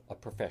have a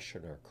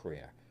profession or a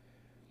career.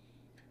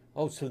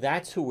 Oh, so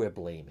that's who we're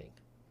blaming.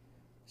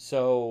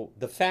 So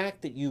the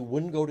fact that you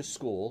wouldn't go to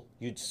school,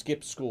 you'd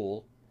skip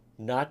school,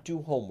 not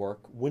do homework,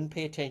 wouldn't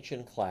pay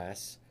attention in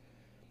class,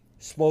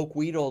 smoke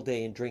weed all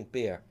day and drink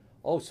beer.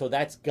 Oh, so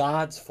that's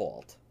God's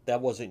fault. That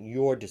wasn't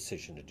your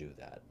decision to do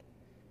that.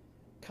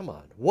 Come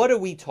on, what are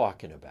we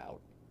talking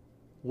about?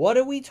 What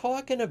are we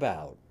talking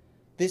about?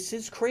 This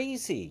is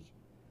crazy.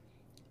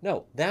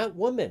 No, that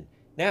woman.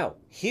 Now,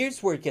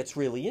 here's where it gets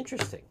really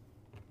interesting.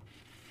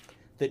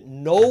 That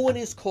no one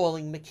is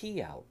calling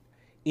McKee out.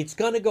 It's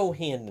going to go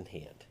hand in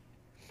hand.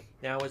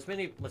 Now,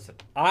 listen,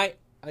 I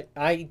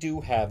do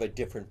have a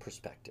different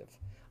perspective.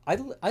 I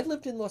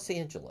lived in Los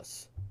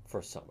Angeles for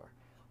a summer.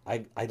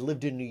 I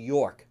lived in New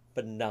York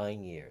for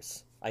 9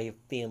 years. I have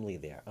family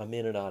there. I'm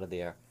in and out of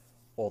there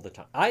all the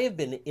time. I have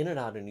been in and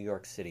out of New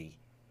York City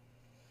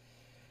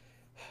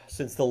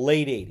since the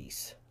late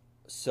 80s.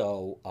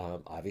 So,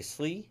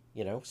 obviously,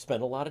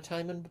 spent a lot of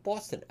time in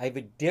Boston. I have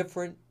a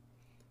different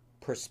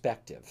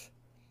perspective.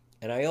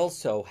 And I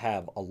also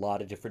have a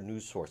lot of different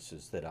news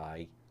sources that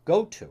I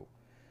go to.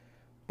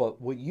 But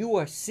what you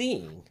are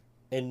seeing,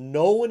 and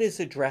no one is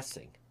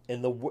addressing,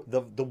 and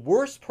the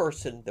worst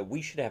person that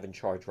we should have in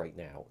charge right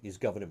now is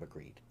Governor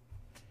McGreed.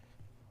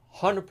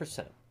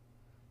 100%.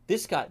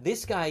 This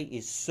guy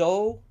is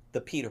so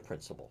the Peter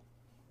principle.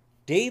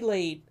 Day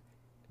late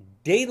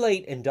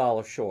and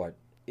dollar short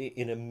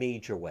in a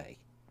major way.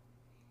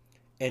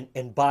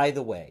 And by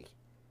the way,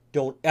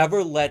 don't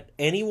ever let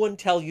anyone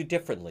tell you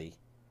differently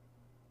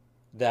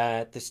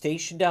that the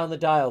station down the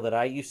dial that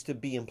I used to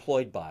be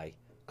employed by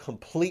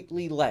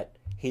completely let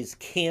his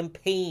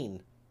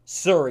campaign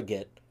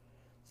surrogate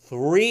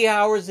 3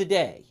 hours a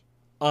day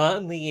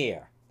on the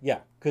air.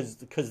 Yeah,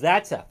 because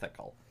that's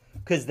ethical.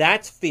 Because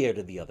that's fair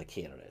to the other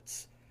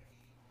candidates.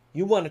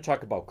 You want to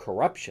talk about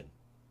corruption.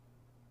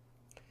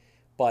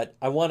 But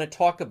I want to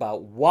talk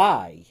about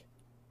why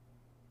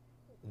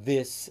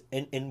this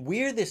and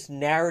where this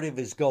narrative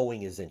is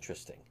going is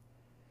interesting.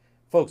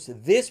 Folks,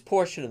 this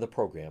portion of the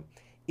program,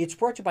 it's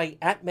brought to you by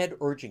AtMed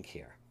Urgent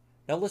Care.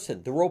 Now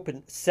listen, they're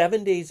open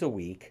 7 days a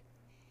week.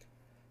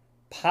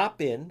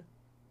 Pop in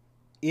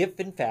if,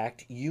 in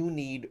fact, you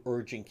need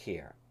urgent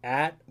care.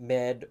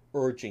 AtMed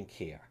Urgent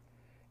Care.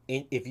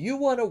 And if you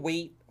want to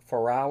wait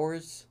for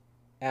hours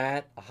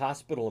at a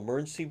hospital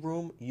emergency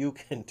room, you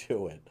can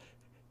do it.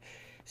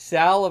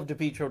 Sal of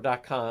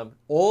DePetro.com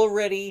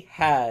already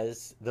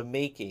has the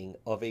making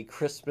of a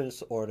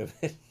Christmas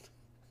ornament,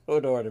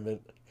 an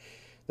ornament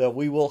that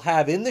we will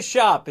have in the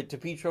shop at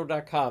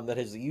DePetro.com that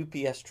has the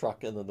UPS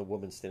truck and then the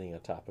woman standing on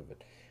top of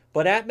it.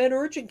 But AtMed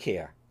Urgent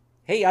Care,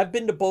 hey, I've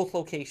been to both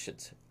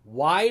locations.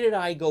 Why did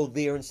I go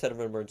there instead of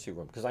an emergency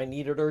room? Because I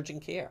needed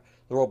urgent care.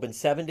 They're open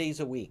 7 days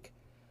a week.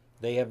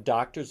 They have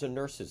doctors and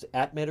nurses.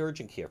 AtMed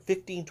Urgent Care,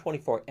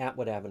 1524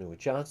 Atwood Avenue at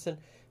Johnston,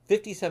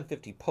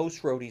 5750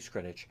 Post Road, East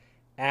Greenwich.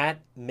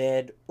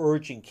 AtMed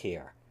Urgent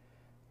Care.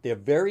 They're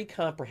very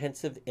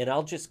comprehensive, and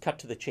I'll just cut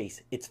to the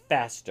chase. It's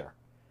faster.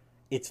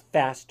 It's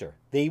faster.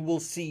 They will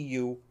see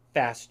you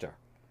faster.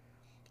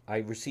 I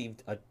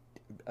received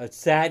a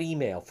sad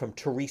email from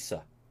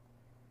Teresa.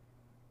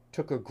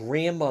 Took her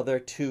grandmother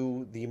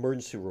to the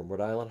emergency room,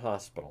 Rhode Island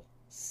Hospital.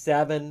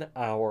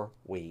 7-hour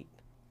wait.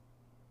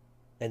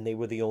 And they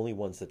were the only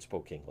ones that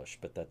spoke English.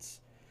 But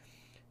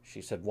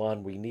she said,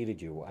 Juan, we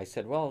needed you. I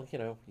said, well,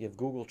 you have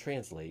Google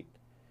Translate.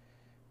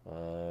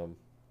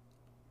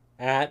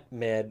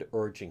 AtMed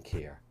Urgent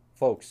Care.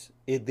 Folks,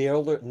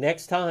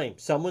 next time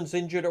someone's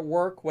injured at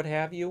work, what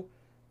have you,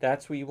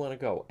 that's where you want to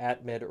go.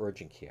 AtMed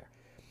Urgent Care.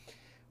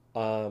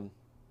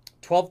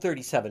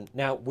 1237.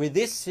 Now, with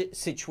this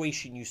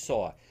situation you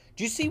saw,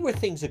 do you see where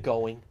things are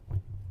going?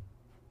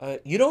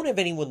 You don't have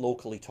anyone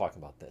locally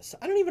talking about this.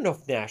 I don't even know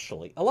if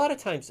nationally. A lot of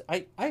times,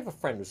 I have a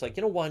friend who's like,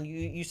 Juan,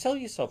 you sell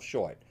yourself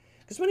short.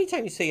 Because many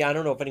times you say, I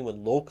don't know if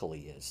anyone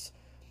locally is.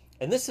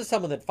 And this is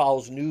someone that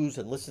follows news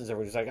and listens to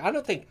everything. Like, I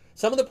don't think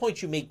some of the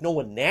points you make, no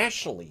one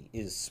nationally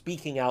is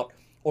speaking out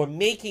or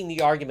making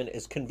the argument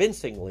as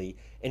convincingly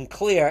and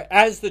clear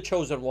as the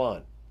chosen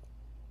one.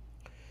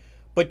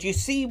 But you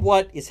see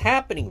what is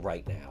happening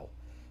right now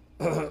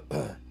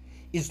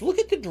is look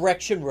at the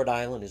direction Rhode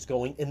Island is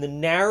going in the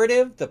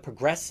narrative, the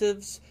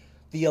progressives,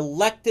 the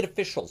elected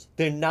officials.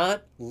 They're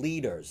not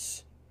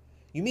leaders.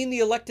 You mean the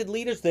elected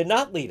leaders? They're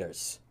not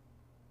leaders.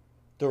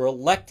 They're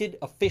elected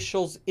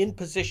officials in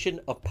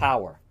position of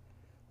power.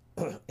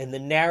 And the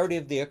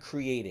narrative they're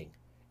creating.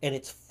 And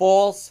it's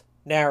false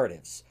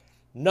narratives.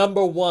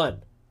 Number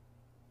one,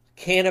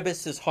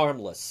 cannabis is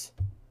harmless.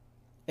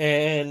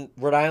 And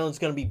Rhode Island's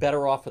going to be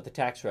better off with the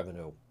tax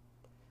revenue.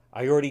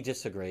 I already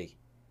disagree.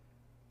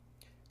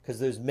 Because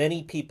there's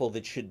many people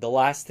that the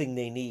last thing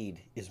they need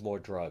is more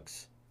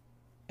drugs.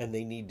 And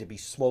they need to be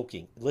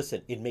smoking.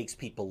 Listen, it makes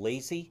people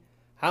lazy.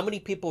 How many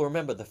people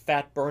remember the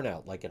fat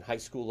burnout, like in high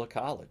school or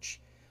college?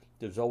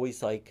 There's always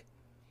can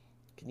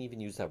you even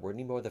use that word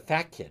anymore? The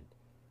fat kid.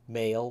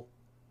 Male,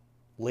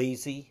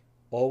 lazy,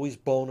 always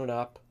boning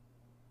up,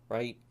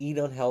 right? Eat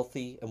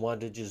unhealthy and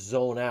wanted to just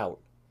zone out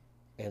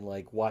and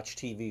watch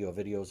TV or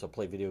videos or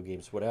play video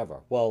games, whatever.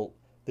 Well,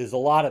 there's a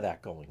lot of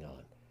that going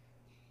on.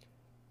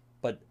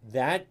 But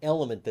that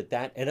element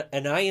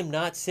and I am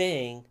not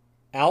saying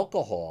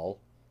alcohol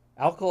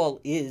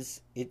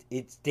is,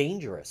 it's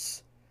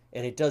dangerous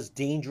and it does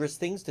dangerous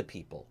things to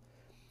people.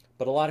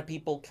 But a lot of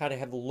people kind of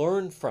have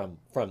learned from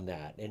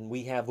that. And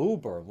we have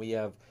Uber, and we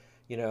have,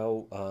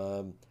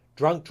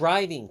 drunk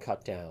driving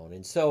cut down.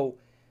 And so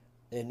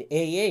in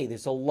AA,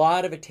 there's a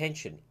lot of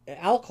attention.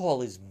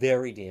 Alcohol is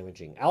very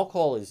damaging.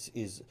 Alcohol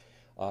is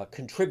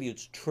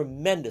contributes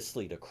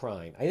tremendously to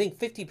crime. I think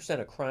 50%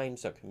 of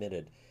crimes are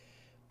committed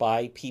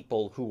by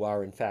people who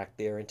are, in fact,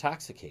 they're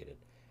intoxicated.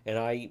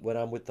 And when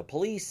I'm with the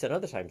police and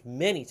other times,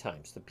 many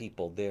times the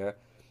people they're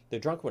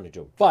drunk when they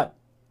do it. But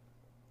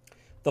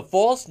the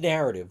false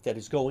narrative that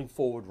is going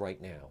forward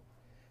right now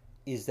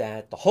is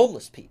that the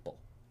homeless people,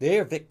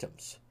 they're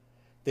victims.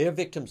 They're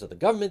victims of the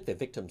government. They're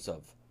victims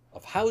of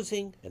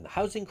housing and the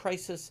housing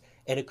crisis.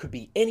 And it could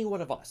be any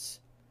one of us.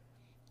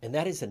 And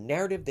that is a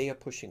narrative they are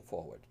pushing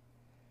forward.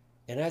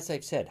 And as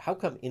I've said, how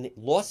come in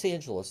Los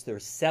Angeles there are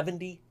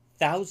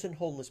 70,000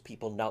 homeless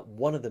people, not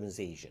one of them is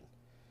Asian?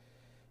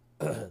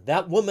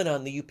 That woman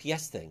on the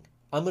UPS thing,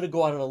 I'm going to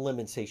go out on a limb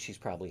and say she's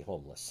probably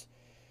homeless.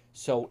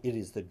 So it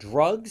is the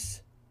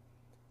drugs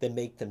that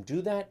make them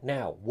do that.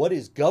 Now, what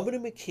is Governor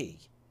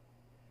McKee?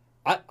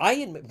 I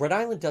admit, Rhode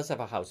Island does have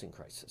a housing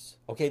crisis.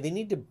 Okay, they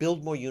need to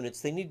build more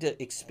units. They need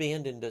to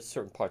expand into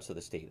certain parts of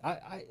the state.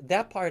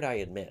 That part I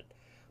admit.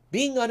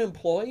 Being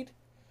unemployed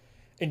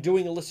and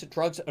doing illicit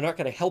drugs are not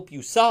going to help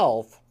you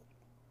solve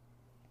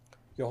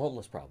your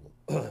homeless problem.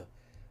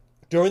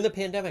 During the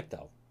pandemic,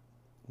 though,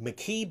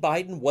 McKee,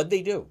 Biden, what'd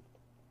they do?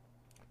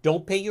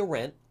 Don't pay your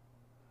rent.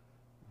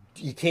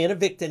 You can't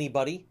evict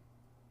anybody,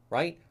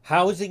 right?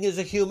 Housing is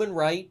a human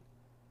right.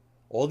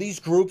 All these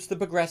groups, the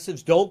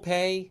progressives, don't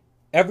pay.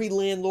 Every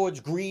landlord's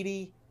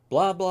greedy,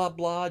 blah, blah,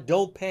 blah,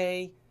 don't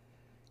pay.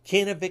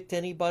 Can't evict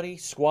anybody,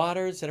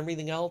 squatters and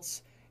everything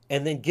else.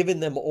 And then giving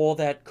them all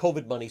that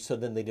COVID money so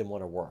then they didn't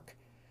want to work.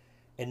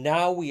 And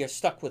now we are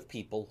stuck with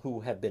people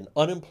who have been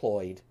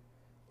unemployed,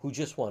 who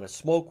just want to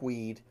smoke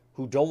weed,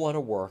 who don't want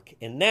to work.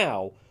 And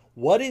now,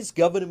 what is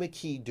Governor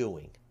McKee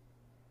doing?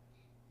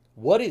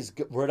 What is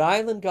Rhode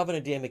Island Governor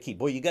Dan McKee?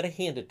 Boy, you got to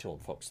hand it to him,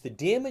 folks. The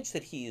damage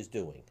that he is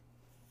doing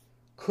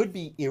could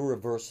be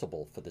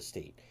irreversible for the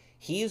state.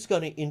 He is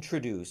going to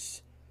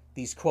introduce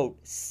these, quote,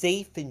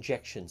 safe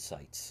injection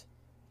sites.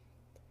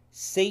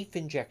 Safe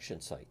injection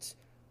sites.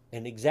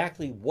 And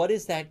exactly what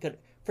is that going to...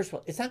 First of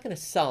all, it's not going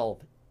to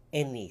solve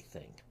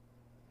anything.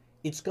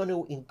 It's going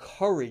to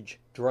encourage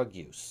drug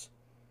use.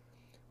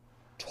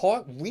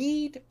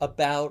 Read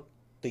about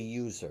the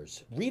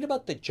users. Read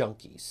about the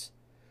junkies.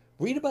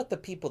 Read about the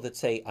people that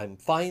say, I'm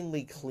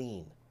finally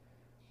clean.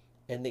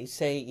 And they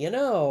say,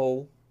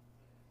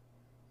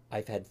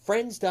 I've had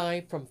friends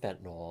die from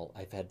fentanyl.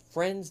 I've had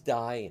friends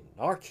die in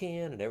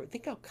Narcan and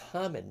everything. Think how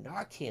common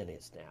Narcan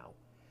is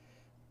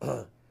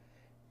now.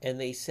 And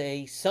they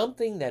say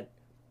something that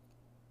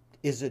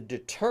is a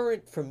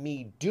deterrent from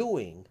me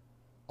doing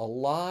a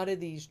lot of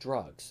these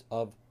drugs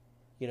of,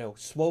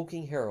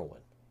 smoking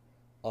heroin,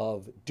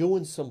 of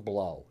doing some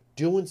blow,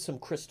 doing some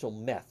crystal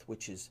meth,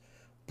 which is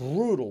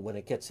brutal when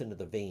it gets into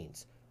the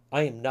veins.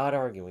 I am not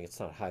arguing it's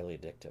not highly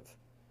addictive.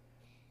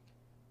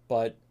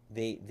 But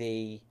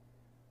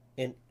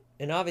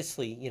and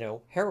obviously,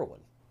 heroin,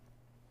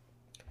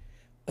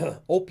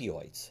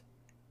 opioids.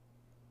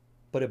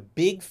 But a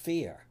big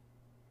fear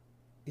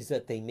is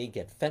that they may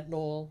get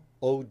fentanyl,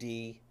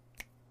 OD,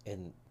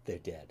 and they're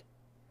dead.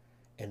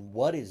 And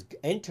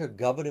enter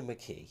Governor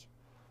McKee,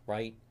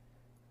 right?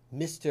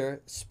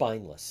 Mr.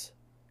 Spineless,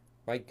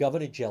 right?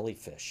 Governor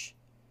Jellyfish,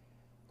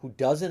 who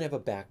doesn't have a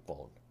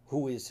backbone,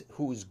 who is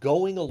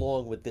going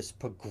along with this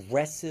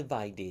progressive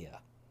idea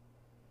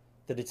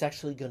that it's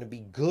actually going to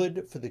be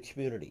good for the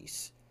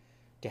communities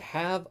to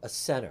have a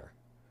center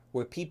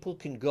where people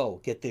can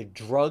go get their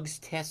drugs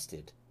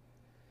tested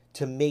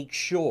to make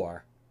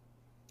sure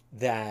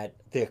that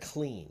they're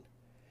clean.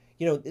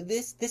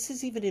 This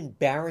is even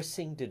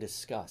embarrassing to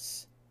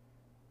discuss.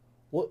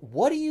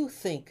 What do you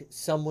think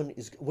someone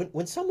is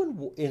when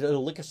someone in a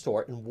liquor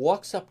store and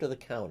walks up to the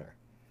counter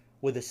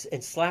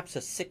and slaps a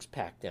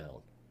 6-pack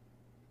down?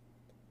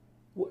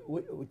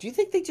 Do you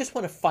think they just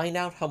want to find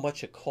out how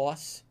much it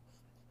costs?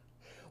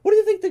 What do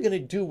you think they're going to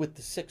do with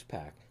the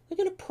 6-pack? They're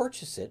going to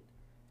purchase it,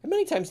 and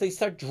many times they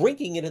start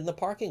drinking it in the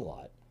parking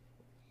lot.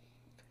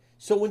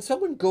 So when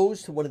someone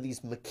goes to one of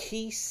these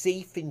McKee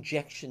safe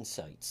injection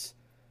sites,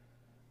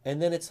 and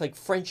then it's like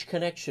French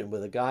Connection where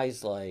the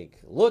guy's like,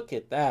 look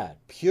at that,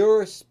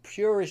 purest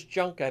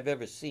junk I've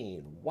ever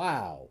seen.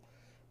 Wow.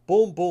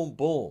 Boom, boom,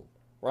 boom.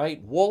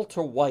 Right?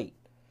 Walter White,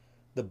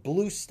 the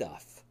blue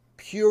stuff,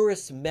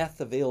 purest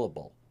meth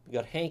available. You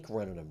got Hank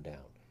running them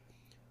down.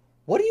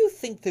 What do you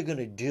think they're going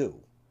to do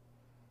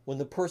when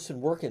the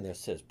person working there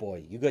says,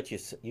 boy, you got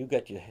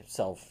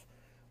yourself,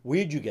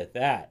 where'd you get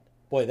that?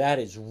 Boy, that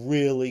is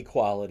really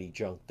quality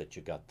junk that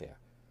you got there.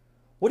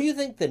 What do you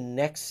think the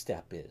next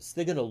step is?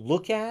 They're going to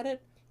look at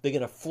it? They're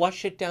going to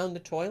flush it down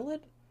the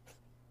toilet?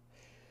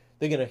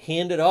 They're going to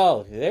hand it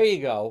all. There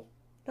you go.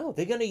 No,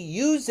 they're going to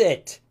use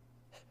it.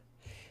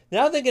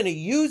 Now they're going to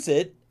use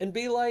it and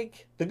be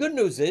like, the good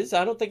news is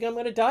I don't think I'm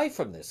going to die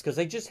from this because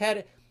I just had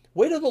it.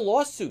 Wait till the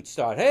lawsuits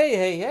start.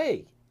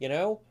 Hey,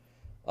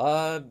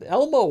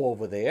 Elmo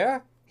over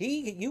there,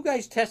 you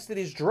guys tested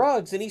his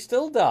drugs and he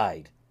still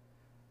died.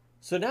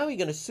 So now you're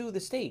going to sue the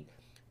state.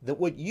 That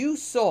what you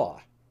saw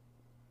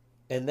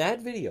And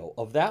that video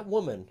of that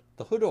woman,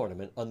 the hood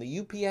ornament on the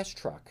UPS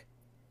truck,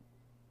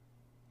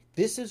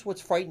 this is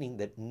what's frightening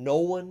that no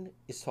one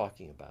is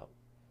talking about.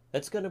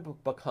 That's going to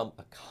become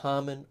a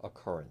common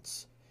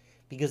occurrence,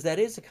 because that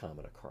is a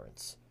common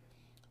occurrence.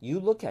 You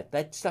look at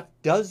that stuff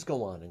does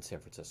go on in San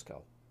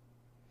Francisco.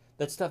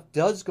 That stuff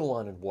does go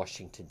on in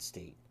Washington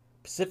State,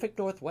 Pacific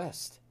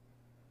Northwest.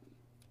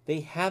 They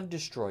have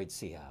destroyed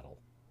Seattle.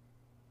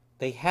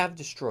 They have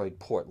destroyed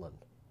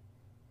Portland.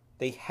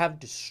 They have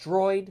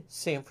destroyed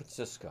San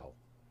Francisco,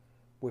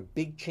 where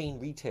big chain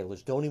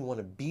retailers don't even want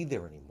to be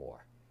there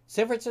anymore.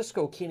 San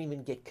Francisco can't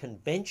even get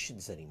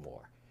conventions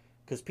anymore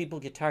because people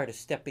get tired of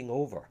stepping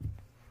over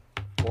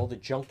all the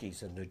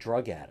junkies and the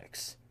drug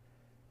addicts.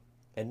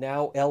 And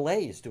now LA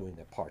is doing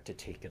their part to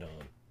take it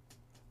on.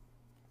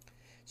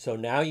 So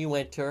now you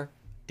enter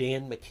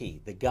Dan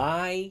McKee, the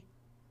guy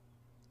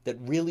that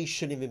really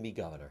shouldn't even be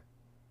governor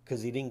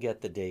because he didn't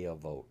get the day of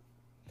vote.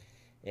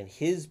 And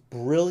his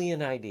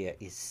brilliant idea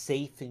is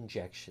safe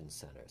injection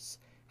centers.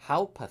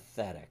 How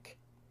pathetic.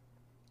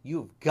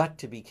 You've got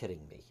to be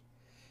kidding me.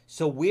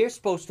 So we're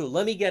supposed to,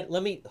 let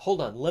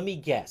me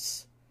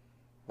guess,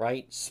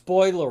 right?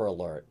 Spoiler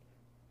alert.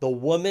 The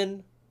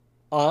woman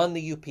on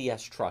the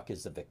UPS truck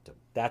is the victim.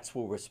 That's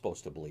what we're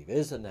supposed to believe.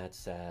 Isn't that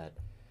sad?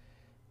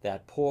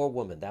 That poor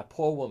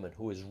woman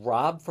who is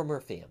robbed from her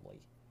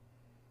family,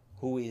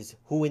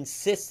 who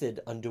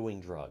insisted on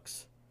doing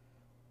drugs.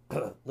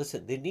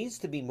 Listen, there needs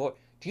to be more.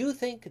 Do you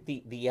think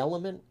the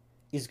element,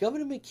 is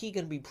Governor McKee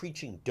going to be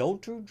preaching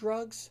don't do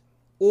drugs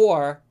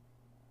or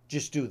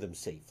just do them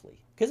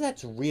safely? Because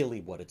that's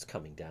really what it's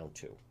coming down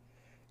to.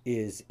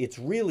 It's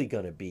really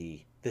going to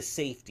be the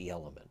safety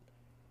element,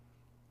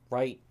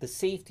 right? The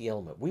safety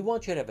element. We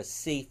want you to have a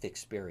safe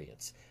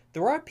experience.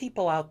 There are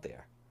people out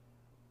there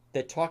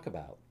that talk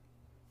about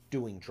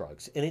doing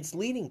drugs, and it's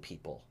leading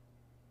people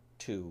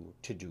to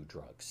do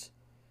drugs.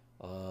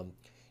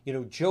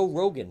 Joe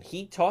Rogan,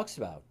 he talks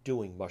about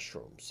doing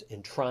mushrooms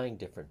and trying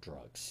different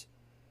drugs.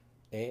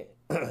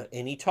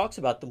 And he talks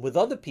about them with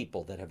other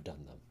people that have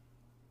done them.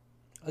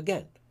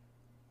 Again,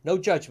 no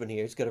judgment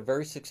here. He's got a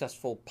very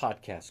successful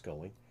podcast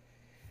going.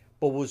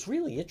 But what was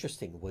really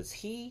interesting was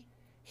he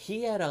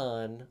had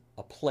on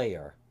a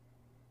player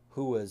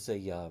who was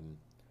a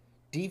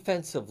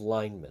defensive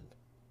lineman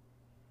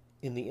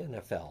in the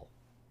NFL.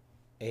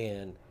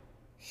 And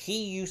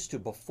he used to,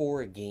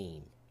 before a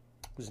game,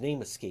 whose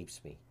name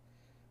escapes me,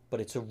 but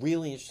it's a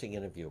really interesting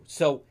interview.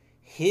 So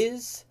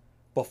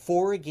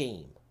before a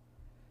game,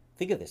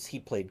 think of this, he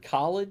played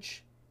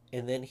college,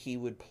 and then he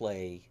would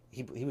play,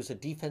 he was a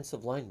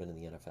defensive lineman in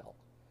the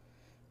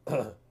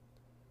NFL,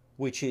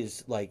 which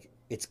is like,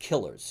 it's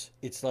killers.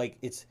 It's like,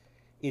 it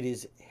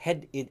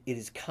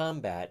is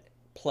combat,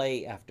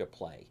 play after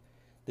play.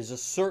 There's a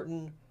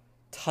certain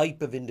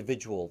type of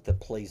individual that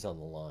plays on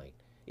the line.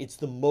 It's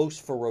the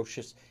most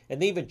ferocious.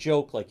 And they even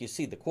joke, like, you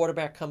see the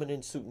quarterback coming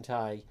in suit and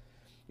tie,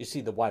 you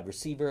see the wide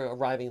receiver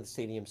arriving at the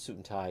stadium suit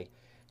and tie,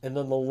 and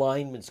then the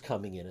lineman's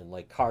coming in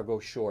like cargo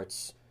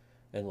shorts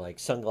and like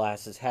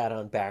sunglasses, hat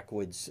on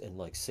backwards, and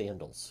like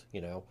sandals,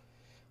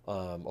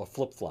 or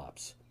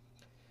flip-flops.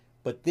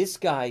 But this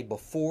guy,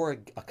 before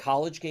a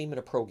college game and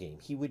a pro game,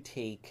 he would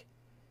take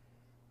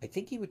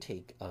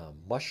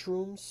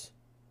mushrooms,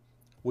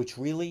 which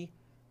really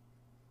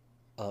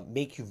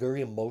make you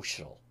very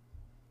emotional,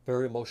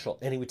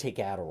 and he would take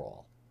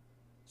Adderall,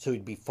 so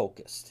he'd be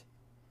focused.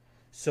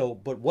 So,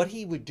 but what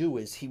he would do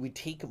is he would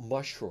take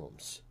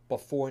mushrooms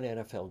before an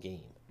NFL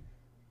game,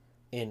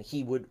 and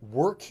he would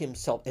work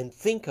himself and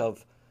think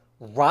of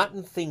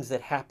rotten things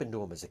that happened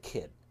to him as a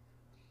kid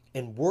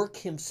and work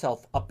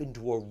himself up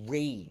into a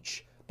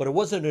rage. But it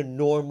wasn't a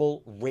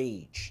normal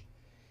rage.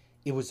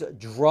 It was a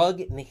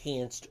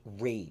drug-enhanced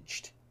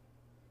rage.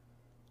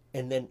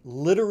 And then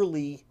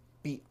literally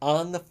be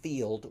on the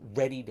field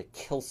ready to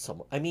kill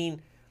someone. I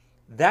mean,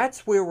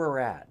 that's where we're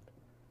at.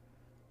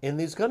 And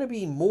there's going to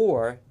be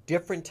more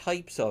different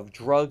types of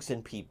drugs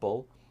and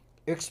people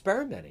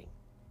experimenting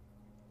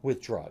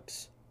with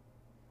drugs.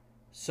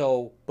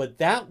 So, but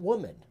that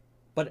woman,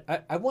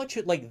 I want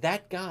you, like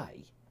that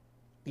guy,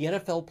 the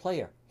NFL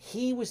player,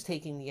 he was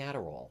taking the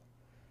Adderall.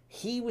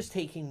 He was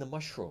taking the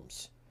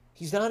mushrooms.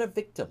 He's not a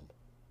victim,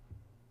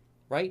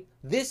 right?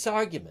 This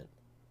argument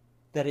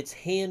that it's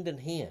hand in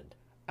hand,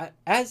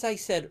 as I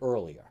said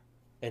earlier,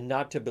 and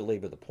not to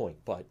belabor the point,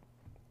 but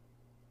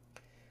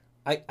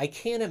I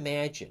can't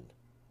imagine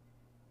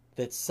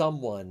that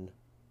someone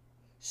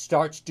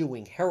starts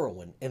doing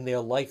heroin and their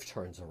life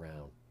turns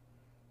around.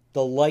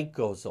 The light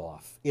goes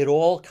off. It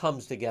all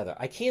comes together.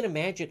 I can't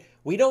imagine.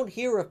 We don't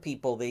hear of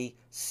people, they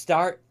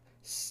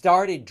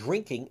started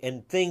drinking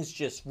and things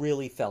just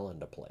really fell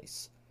into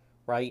place,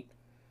 right?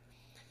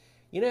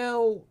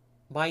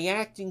 My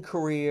acting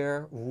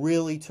career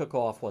really took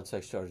off once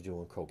I started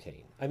doing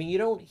cocaine. I mean, you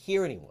don't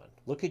hear anyone.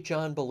 Look at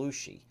John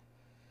Belushi,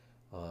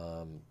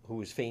 who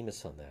was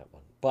famous on that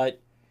one. But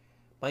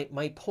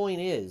my point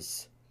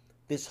is,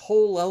 this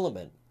whole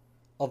element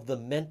of the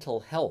mental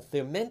health,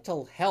 their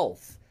mental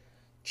health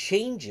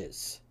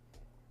changes.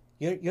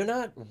 You're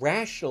not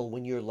rational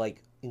when you're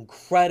like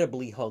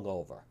incredibly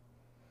hungover.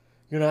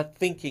 You're not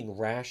thinking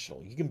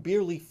rationally. You can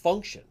barely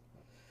function.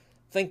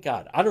 Thank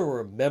God. I don't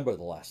remember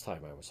the last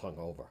time I was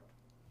hungover.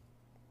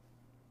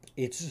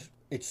 It's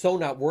so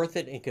not worth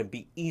it and can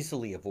be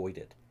easily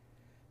avoided.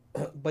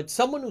 But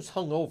someone who's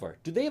hungover,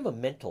 do they have a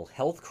mental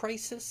health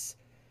crisis?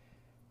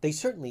 They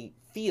certainly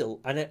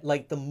feel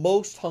like the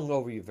most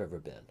hungover you've ever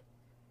been.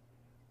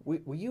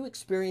 Were you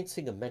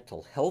experiencing a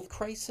mental health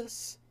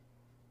crisis?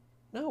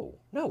 No,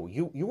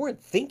 you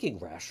weren't thinking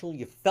rational.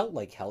 You felt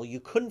like hell. You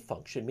couldn't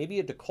function. Maybe you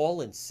had to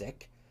call in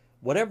sick,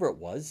 whatever it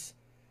was.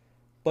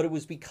 But it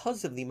was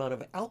because of the amount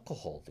of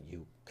alcohol that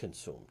you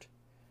consumed.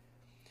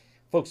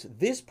 Folks,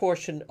 this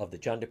portion of the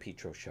John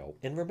DePetro Show,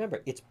 and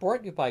remember, it's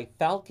brought to you by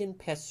Falcon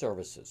Pest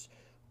Services.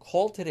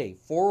 Call today,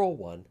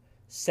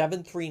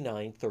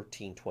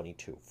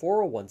 401-739-1322.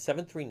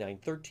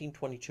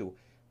 401-739-1322,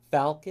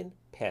 Falcon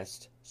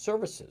Pest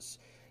Services.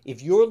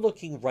 If you're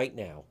looking right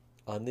now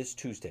on this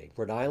Tuesday,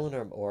 Rhode Island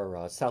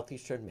or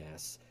Southeastern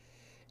Mass,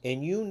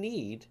 and you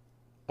need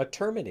a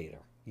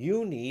terminator,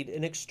 you need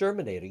an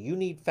exterminator, you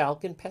need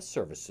Falcon Pest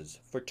Services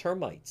for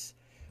termites,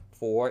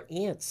 for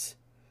ants,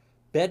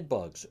 bed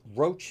bugs,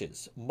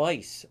 roaches,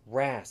 mice,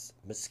 rats,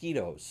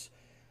 mosquitoes,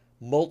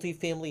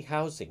 multifamily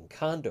housing,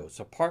 condos,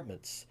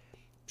 apartments,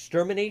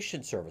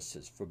 extermination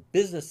services for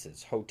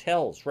businesses,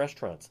 hotels,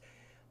 restaurants,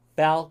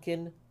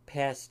 Falcon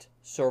Pest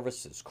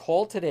Services.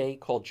 Call today,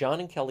 call John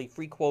and Kelly,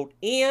 free quote,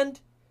 and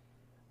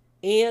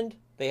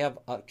they have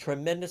a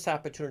tremendous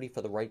opportunity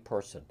for the right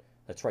person.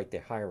 That's right,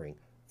 they're hiring.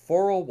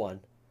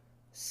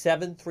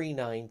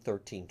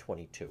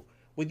 401-739-1322.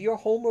 With your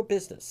home or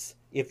business,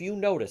 if you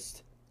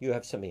noticed you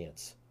have some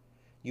ants,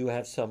 you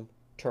have some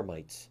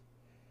termites,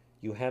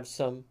 you have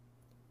some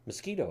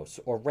mosquitoes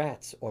or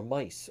rats or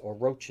mice or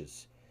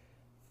roaches,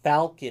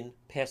 Falcon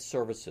Pest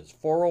Services,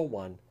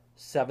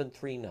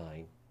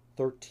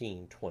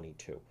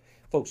 401-739-1322.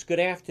 Folks, good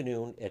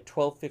afternoon at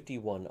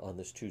 12:51 on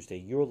this Tuesday.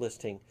 You're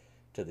listening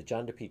to the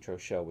John DePetro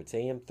Show. It's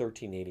AM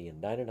 1380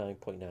 and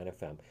 99.9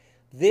 FM.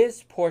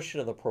 This portion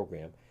of the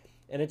program,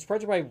 and it's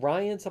brought to you by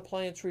Ryan's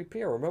Appliance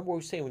Repair. Remember what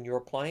we say when your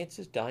appliance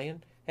is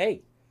dying?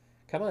 Hey,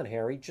 come on,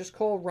 Harry, just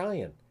call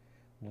Ryan.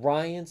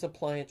 Ryan's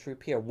Appliance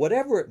Repair,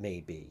 whatever it may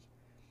be.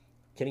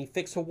 Can he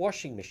fix a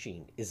washing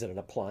machine? Is it an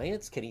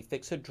appliance? Can he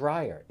fix a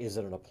dryer? Is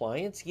it an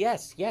appliance?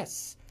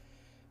 Yes.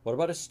 What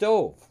about a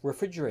stove,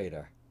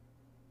 refrigerator?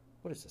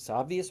 What is this,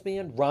 obvious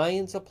man?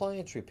 Ryan's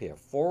Appliance Repair,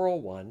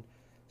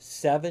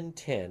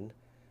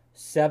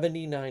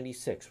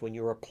 401-710-7096. When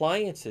your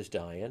appliance is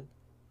dying,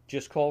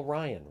 just call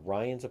Ryan.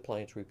 Ryan's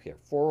Appliance Repair,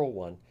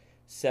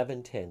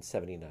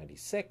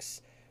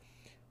 401-710-7096.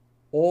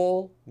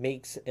 All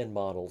makes and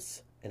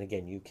models. And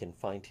again, you can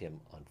find him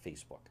on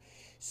Facebook.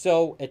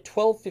 So at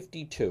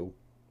 12:52,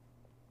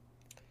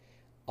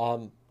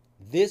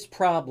 this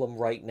problem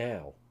right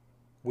now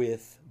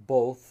with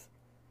both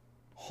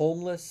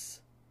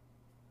homeless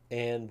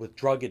and with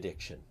drug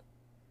addiction,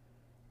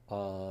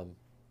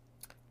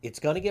 it's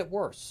going to get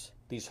worse.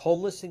 These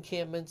homeless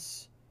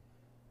encampments,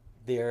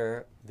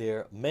 they're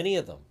many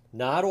of them,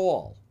 not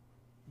all,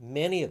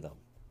 many of them,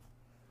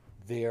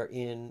 they're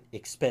in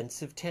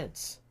expensive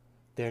tents.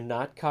 They're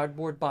not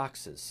cardboard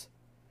boxes.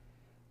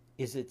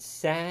 Is it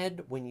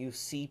sad when you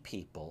see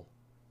people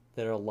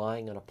that are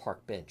lying on a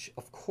park bench?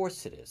 Of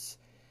course it is.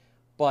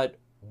 But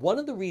one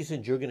of the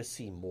reasons you're going to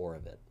see more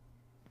of it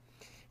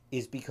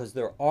is because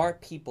there are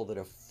people that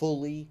are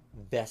fully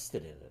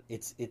vested in it.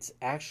 It's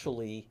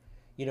actually,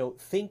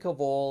 think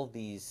of all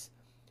these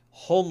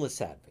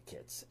homeless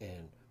advocates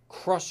and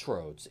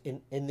Crossroads,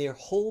 and their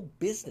whole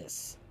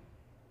business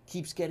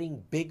keeps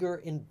getting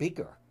bigger and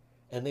bigger.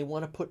 And they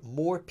want to put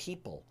more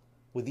people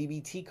with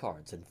EBT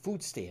cards and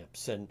food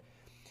stamps. And,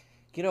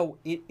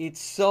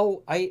 it's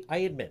so, I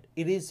admit,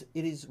 it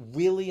is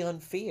really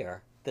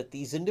unfair that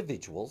these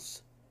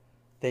individuals,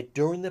 that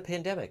during the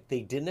pandemic,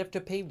 they didn't have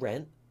to pay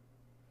rent.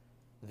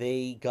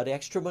 They got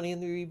extra money on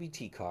their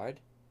EBT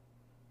card.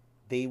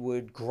 They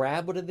would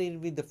grab what they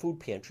needed, the food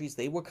pantries.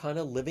 They were kind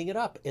of living it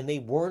up, and they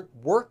weren't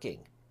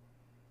working.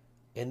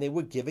 And they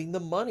were giving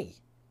them money.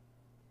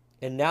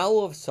 And now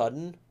all of a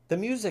sudden, the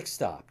music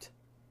stopped.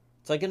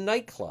 It's like a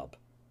nightclub.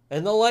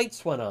 And the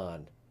lights went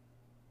on.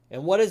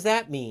 And what does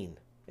that mean?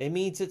 It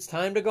means it's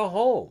time to go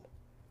home.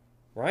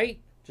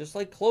 Right? Just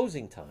like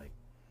closing time.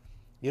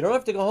 You don't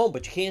have to go home,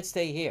 but you can't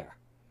stay here.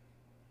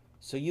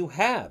 So you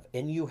have,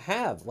 and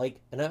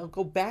I'll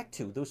go back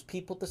to those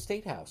people at the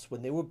State House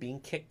when they were being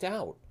kicked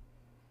out.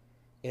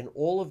 And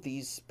all of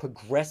these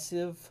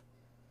progressive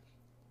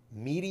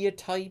media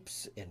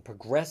types and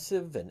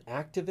progressive and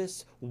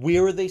activists,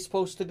 where are they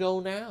supposed to go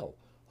now?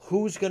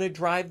 Who's going to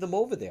drive them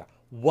over there?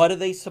 What are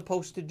they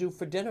supposed to do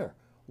for dinner?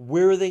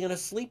 Where are they going to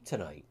sleep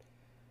tonight?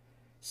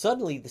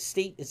 Suddenly, the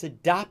state is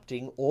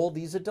adopting all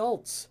these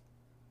adults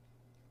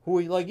who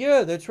are like,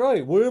 yeah, that's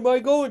right. Where am I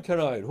going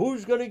tonight?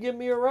 Who's going to give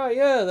me a ride?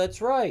 Yeah, that's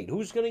right.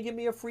 Who's going to give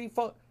me a free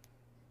phone?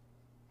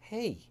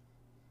 Hey,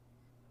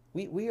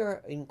 we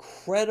are an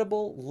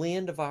incredible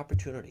land of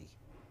opportunity.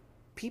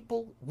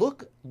 People,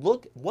 look,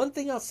 one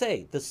thing I'll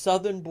say, the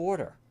southern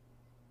border.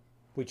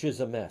 which is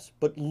a mess.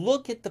 But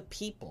look at the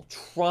people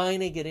trying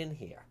to get in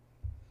here,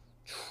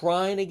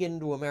 trying to get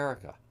into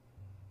America.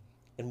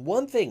 And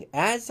one thing,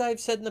 as I've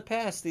said in the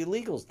past, the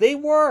illegals, they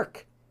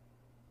work.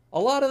 A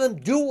lot of them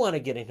do want to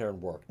get in here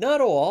and work.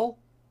 Not all,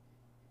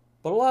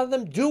 but a lot of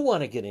them do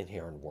want to get in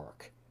here and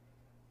work.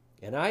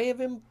 And I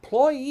have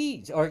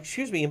employers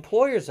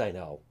I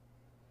know.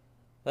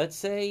 Let's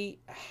say,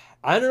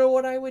 I don't know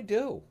what I would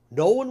do.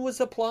 No one was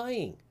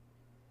applying.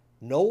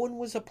 No one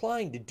was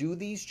applying to do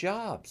these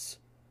jobs.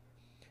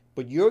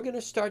 But you're going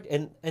to start,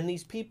 and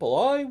these people,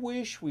 I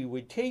wish we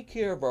would take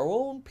care of our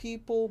own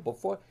people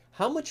before.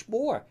 How much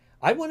more?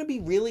 I want to be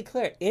really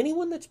clear.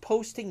 Anyone that's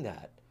posting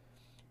that,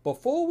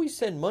 before we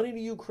send money to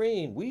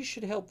Ukraine, we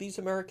should help these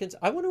Americans.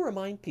 I want to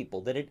remind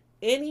people that at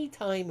any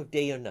time of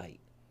day or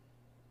night,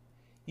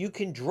 you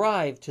can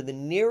drive to the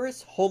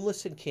nearest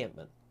homeless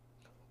encampment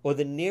or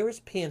the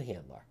nearest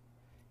panhandler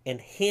and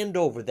hand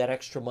over that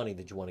extra money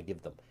that you want to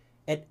give them.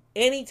 At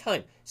any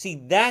time.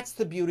 See, that's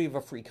the beauty of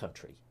a free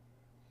country.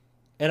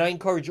 And I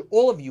encourage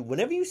all of you,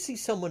 whenever you see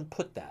someone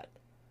put that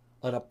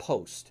on a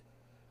post,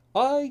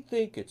 I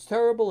think it's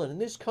terrible, and in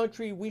this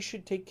country we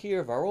should take care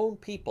of our own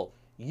people.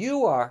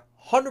 You are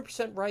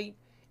 100% right,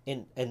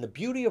 and the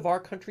beauty of our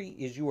country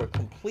is you are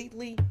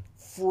completely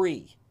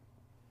free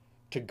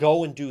to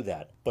go and do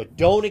that. But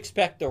don't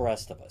expect the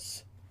rest of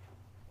us,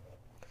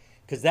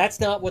 because that's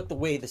not what the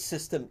way the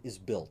system is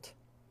built.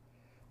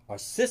 Our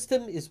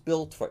system is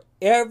built for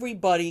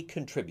everybody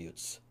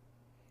contributes.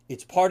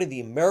 It's part of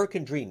the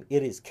American dream.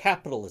 It is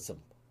capitalism.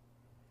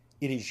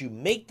 It is you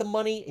make the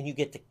money and you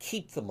get to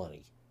keep the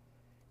money.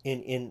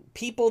 In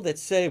people that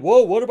say,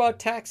 whoa, what about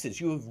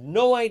taxes? You have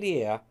no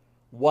idea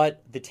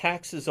what the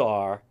taxes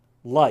are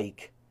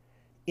like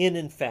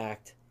in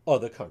fact,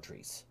 other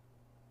countries.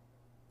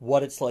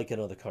 What it's like in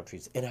other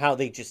countries and how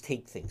they just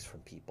take things from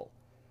people.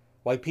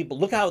 Why people,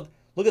 look at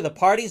the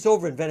parties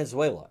over in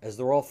Venezuela as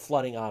they're all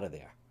flooding out of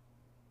there.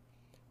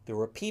 There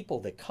are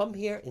people that come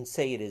here and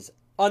say it is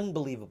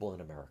unbelievable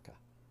in America.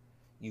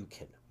 You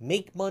can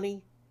make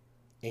money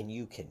and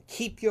you can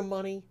keep your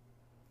money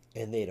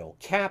and they don't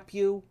cap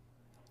you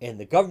and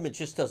the government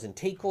just doesn't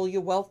take all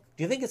your wealth.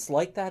 Do you think it's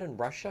like that in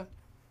Russia?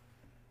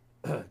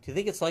 Do you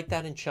think it's like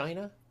that in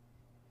China?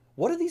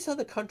 What are these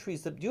other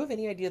countries? Do you have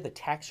any idea the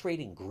tax rate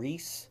in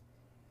Greece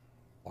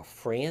or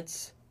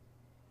France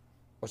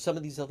or some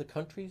of these other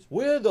countries?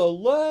 We're the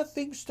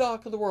laughing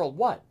stock of the world.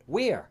 What?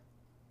 Where?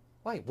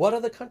 Why? What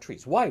other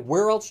countries? Why?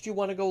 Where else do you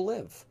want to go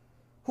live?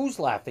 Who's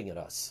laughing at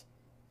us?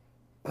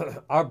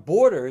 Our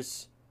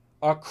borders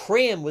are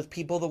crammed with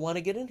people that want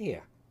to get in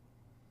here.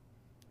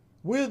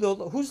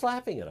 Who's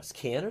laughing at us?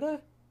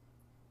 Canada?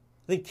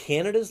 I think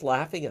Canada's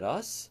laughing at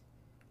us?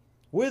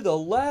 We're the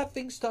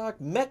laughing stock.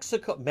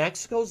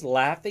 Mexico's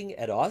laughing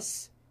at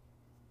us?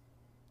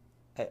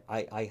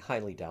 I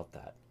highly doubt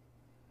that.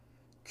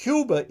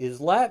 Cuba's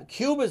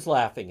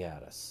laughing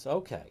at us.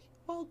 Okay.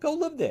 Well, go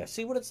live there.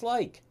 See what it's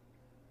like.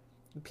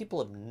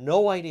 People have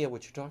no idea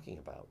what you're talking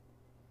about.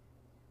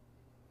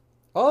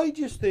 I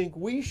just think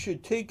we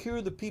should take care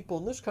of the people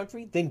in this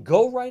country. Then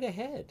go right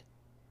ahead.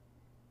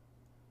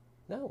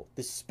 No,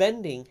 the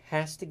spending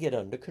has to get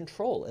under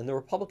control, and the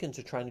Republicans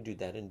are trying to do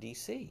that in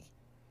D.C.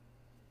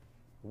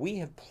 We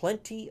have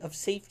plenty of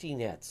safety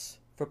nets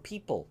for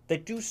people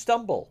that do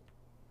stumble.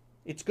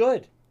 It's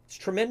good. It's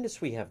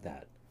tremendous we have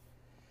that.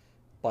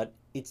 But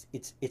it's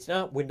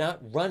not, we're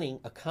not running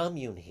a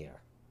commune here.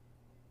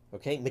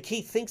 Okay?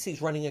 McKee thinks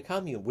he's running a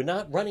commune. We're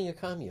not running a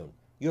commune.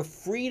 You're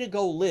free to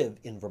go live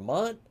in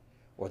Vermont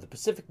or the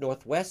Pacific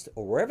Northwest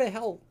or wherever the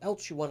hell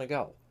else you want to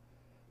go.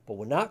 But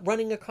we're not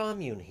running a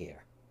commune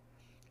here.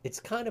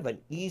 It's kind of an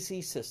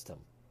easy system.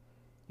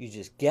 You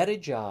just get a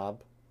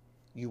job,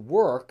 you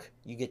work,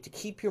 you get to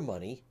keep your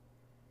money,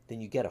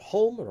 then you get a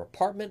home or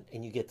apartment,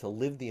 and you get to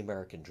live the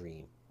American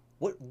dream.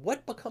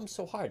 What becomes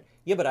so hard?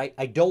 Yeah, but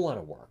I don't want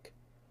to work.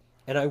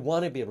 And I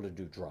want to be able to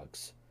do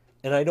drugs.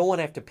 And I don't want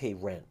to have to pay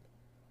rent.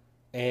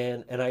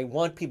 And I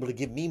want people to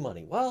give me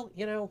money. Well,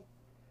 it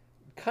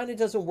kind of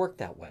doesn't work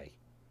that way.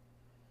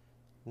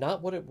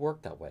 Not what it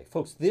worked that way.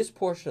 Folks, this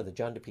portion of the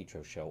John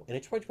DePetro Show, and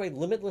it's brought to you by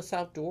Limitless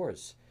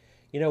Outdoors.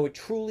 It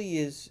truly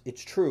is,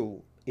 it's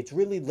true. It's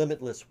really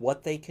limitless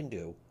what they can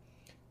do.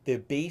 They're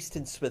based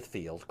in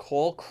Smithfield.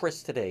 Call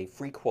Chris today,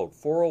 free quote,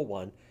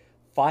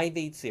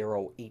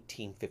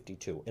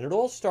 401-580-1852. And it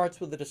all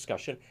starts with a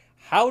discussion.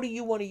 How do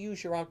you want to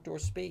use your outdoor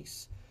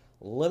space?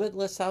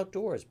 Limitless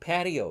Outdoors,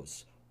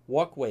 patios,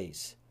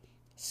 walkways,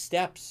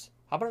 steps.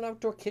 How about an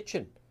outdoor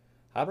kitchen?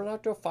 How about an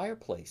outdoor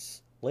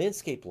fireplace?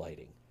 Landscape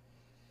lighting,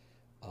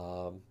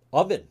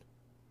 oven,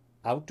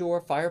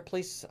 outdoor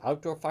fireplace,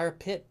 outdoor fire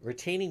pit,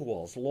 retaining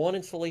walls, lawn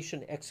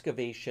insulation,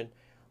 excavation.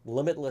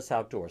 Limitless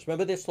Outdoors.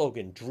 Remember their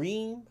slogan,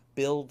 dream,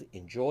 build,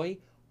 enjoy.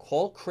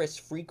 Call Chris,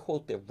 free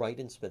quote, they're right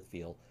in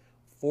Smithfield,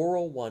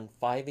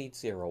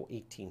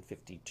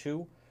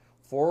 401-580-1852,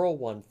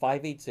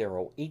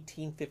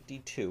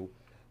 401-580-1852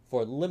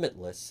 for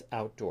Limitless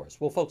Outdoors.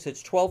 Well, folks,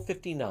 it's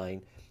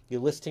 12:59.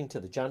 You're listening to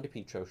the John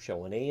DePetro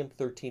Show on AM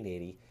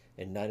 1380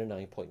 and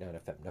 99.9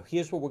 FM. Now,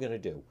 here's what we're going to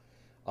do.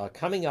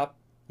 Coming up,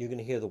 you're going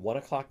to hear the 1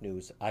 o'clock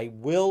news. I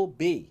will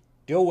be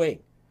doing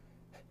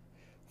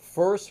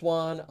first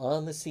one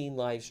on the scene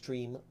live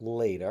stream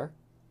later.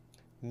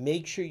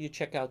 Make sure you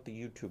check out the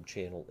YouTube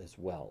channel as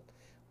well.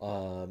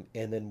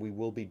 And then we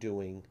will be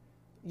doing,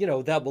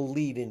 that will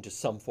lead into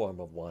some form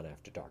of One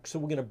After Dark. So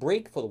we're going to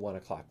break for the 1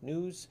 o'clock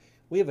news.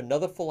 We have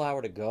another full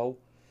hour to go.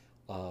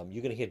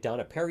 You're going to hear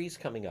Donna Perry's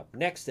coming up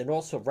next. And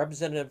also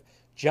Representative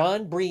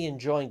John Brean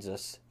joins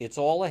us. It's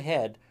all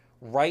ahead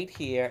right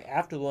here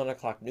after the 1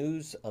 o'clock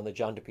news on the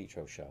John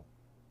DePetro Show.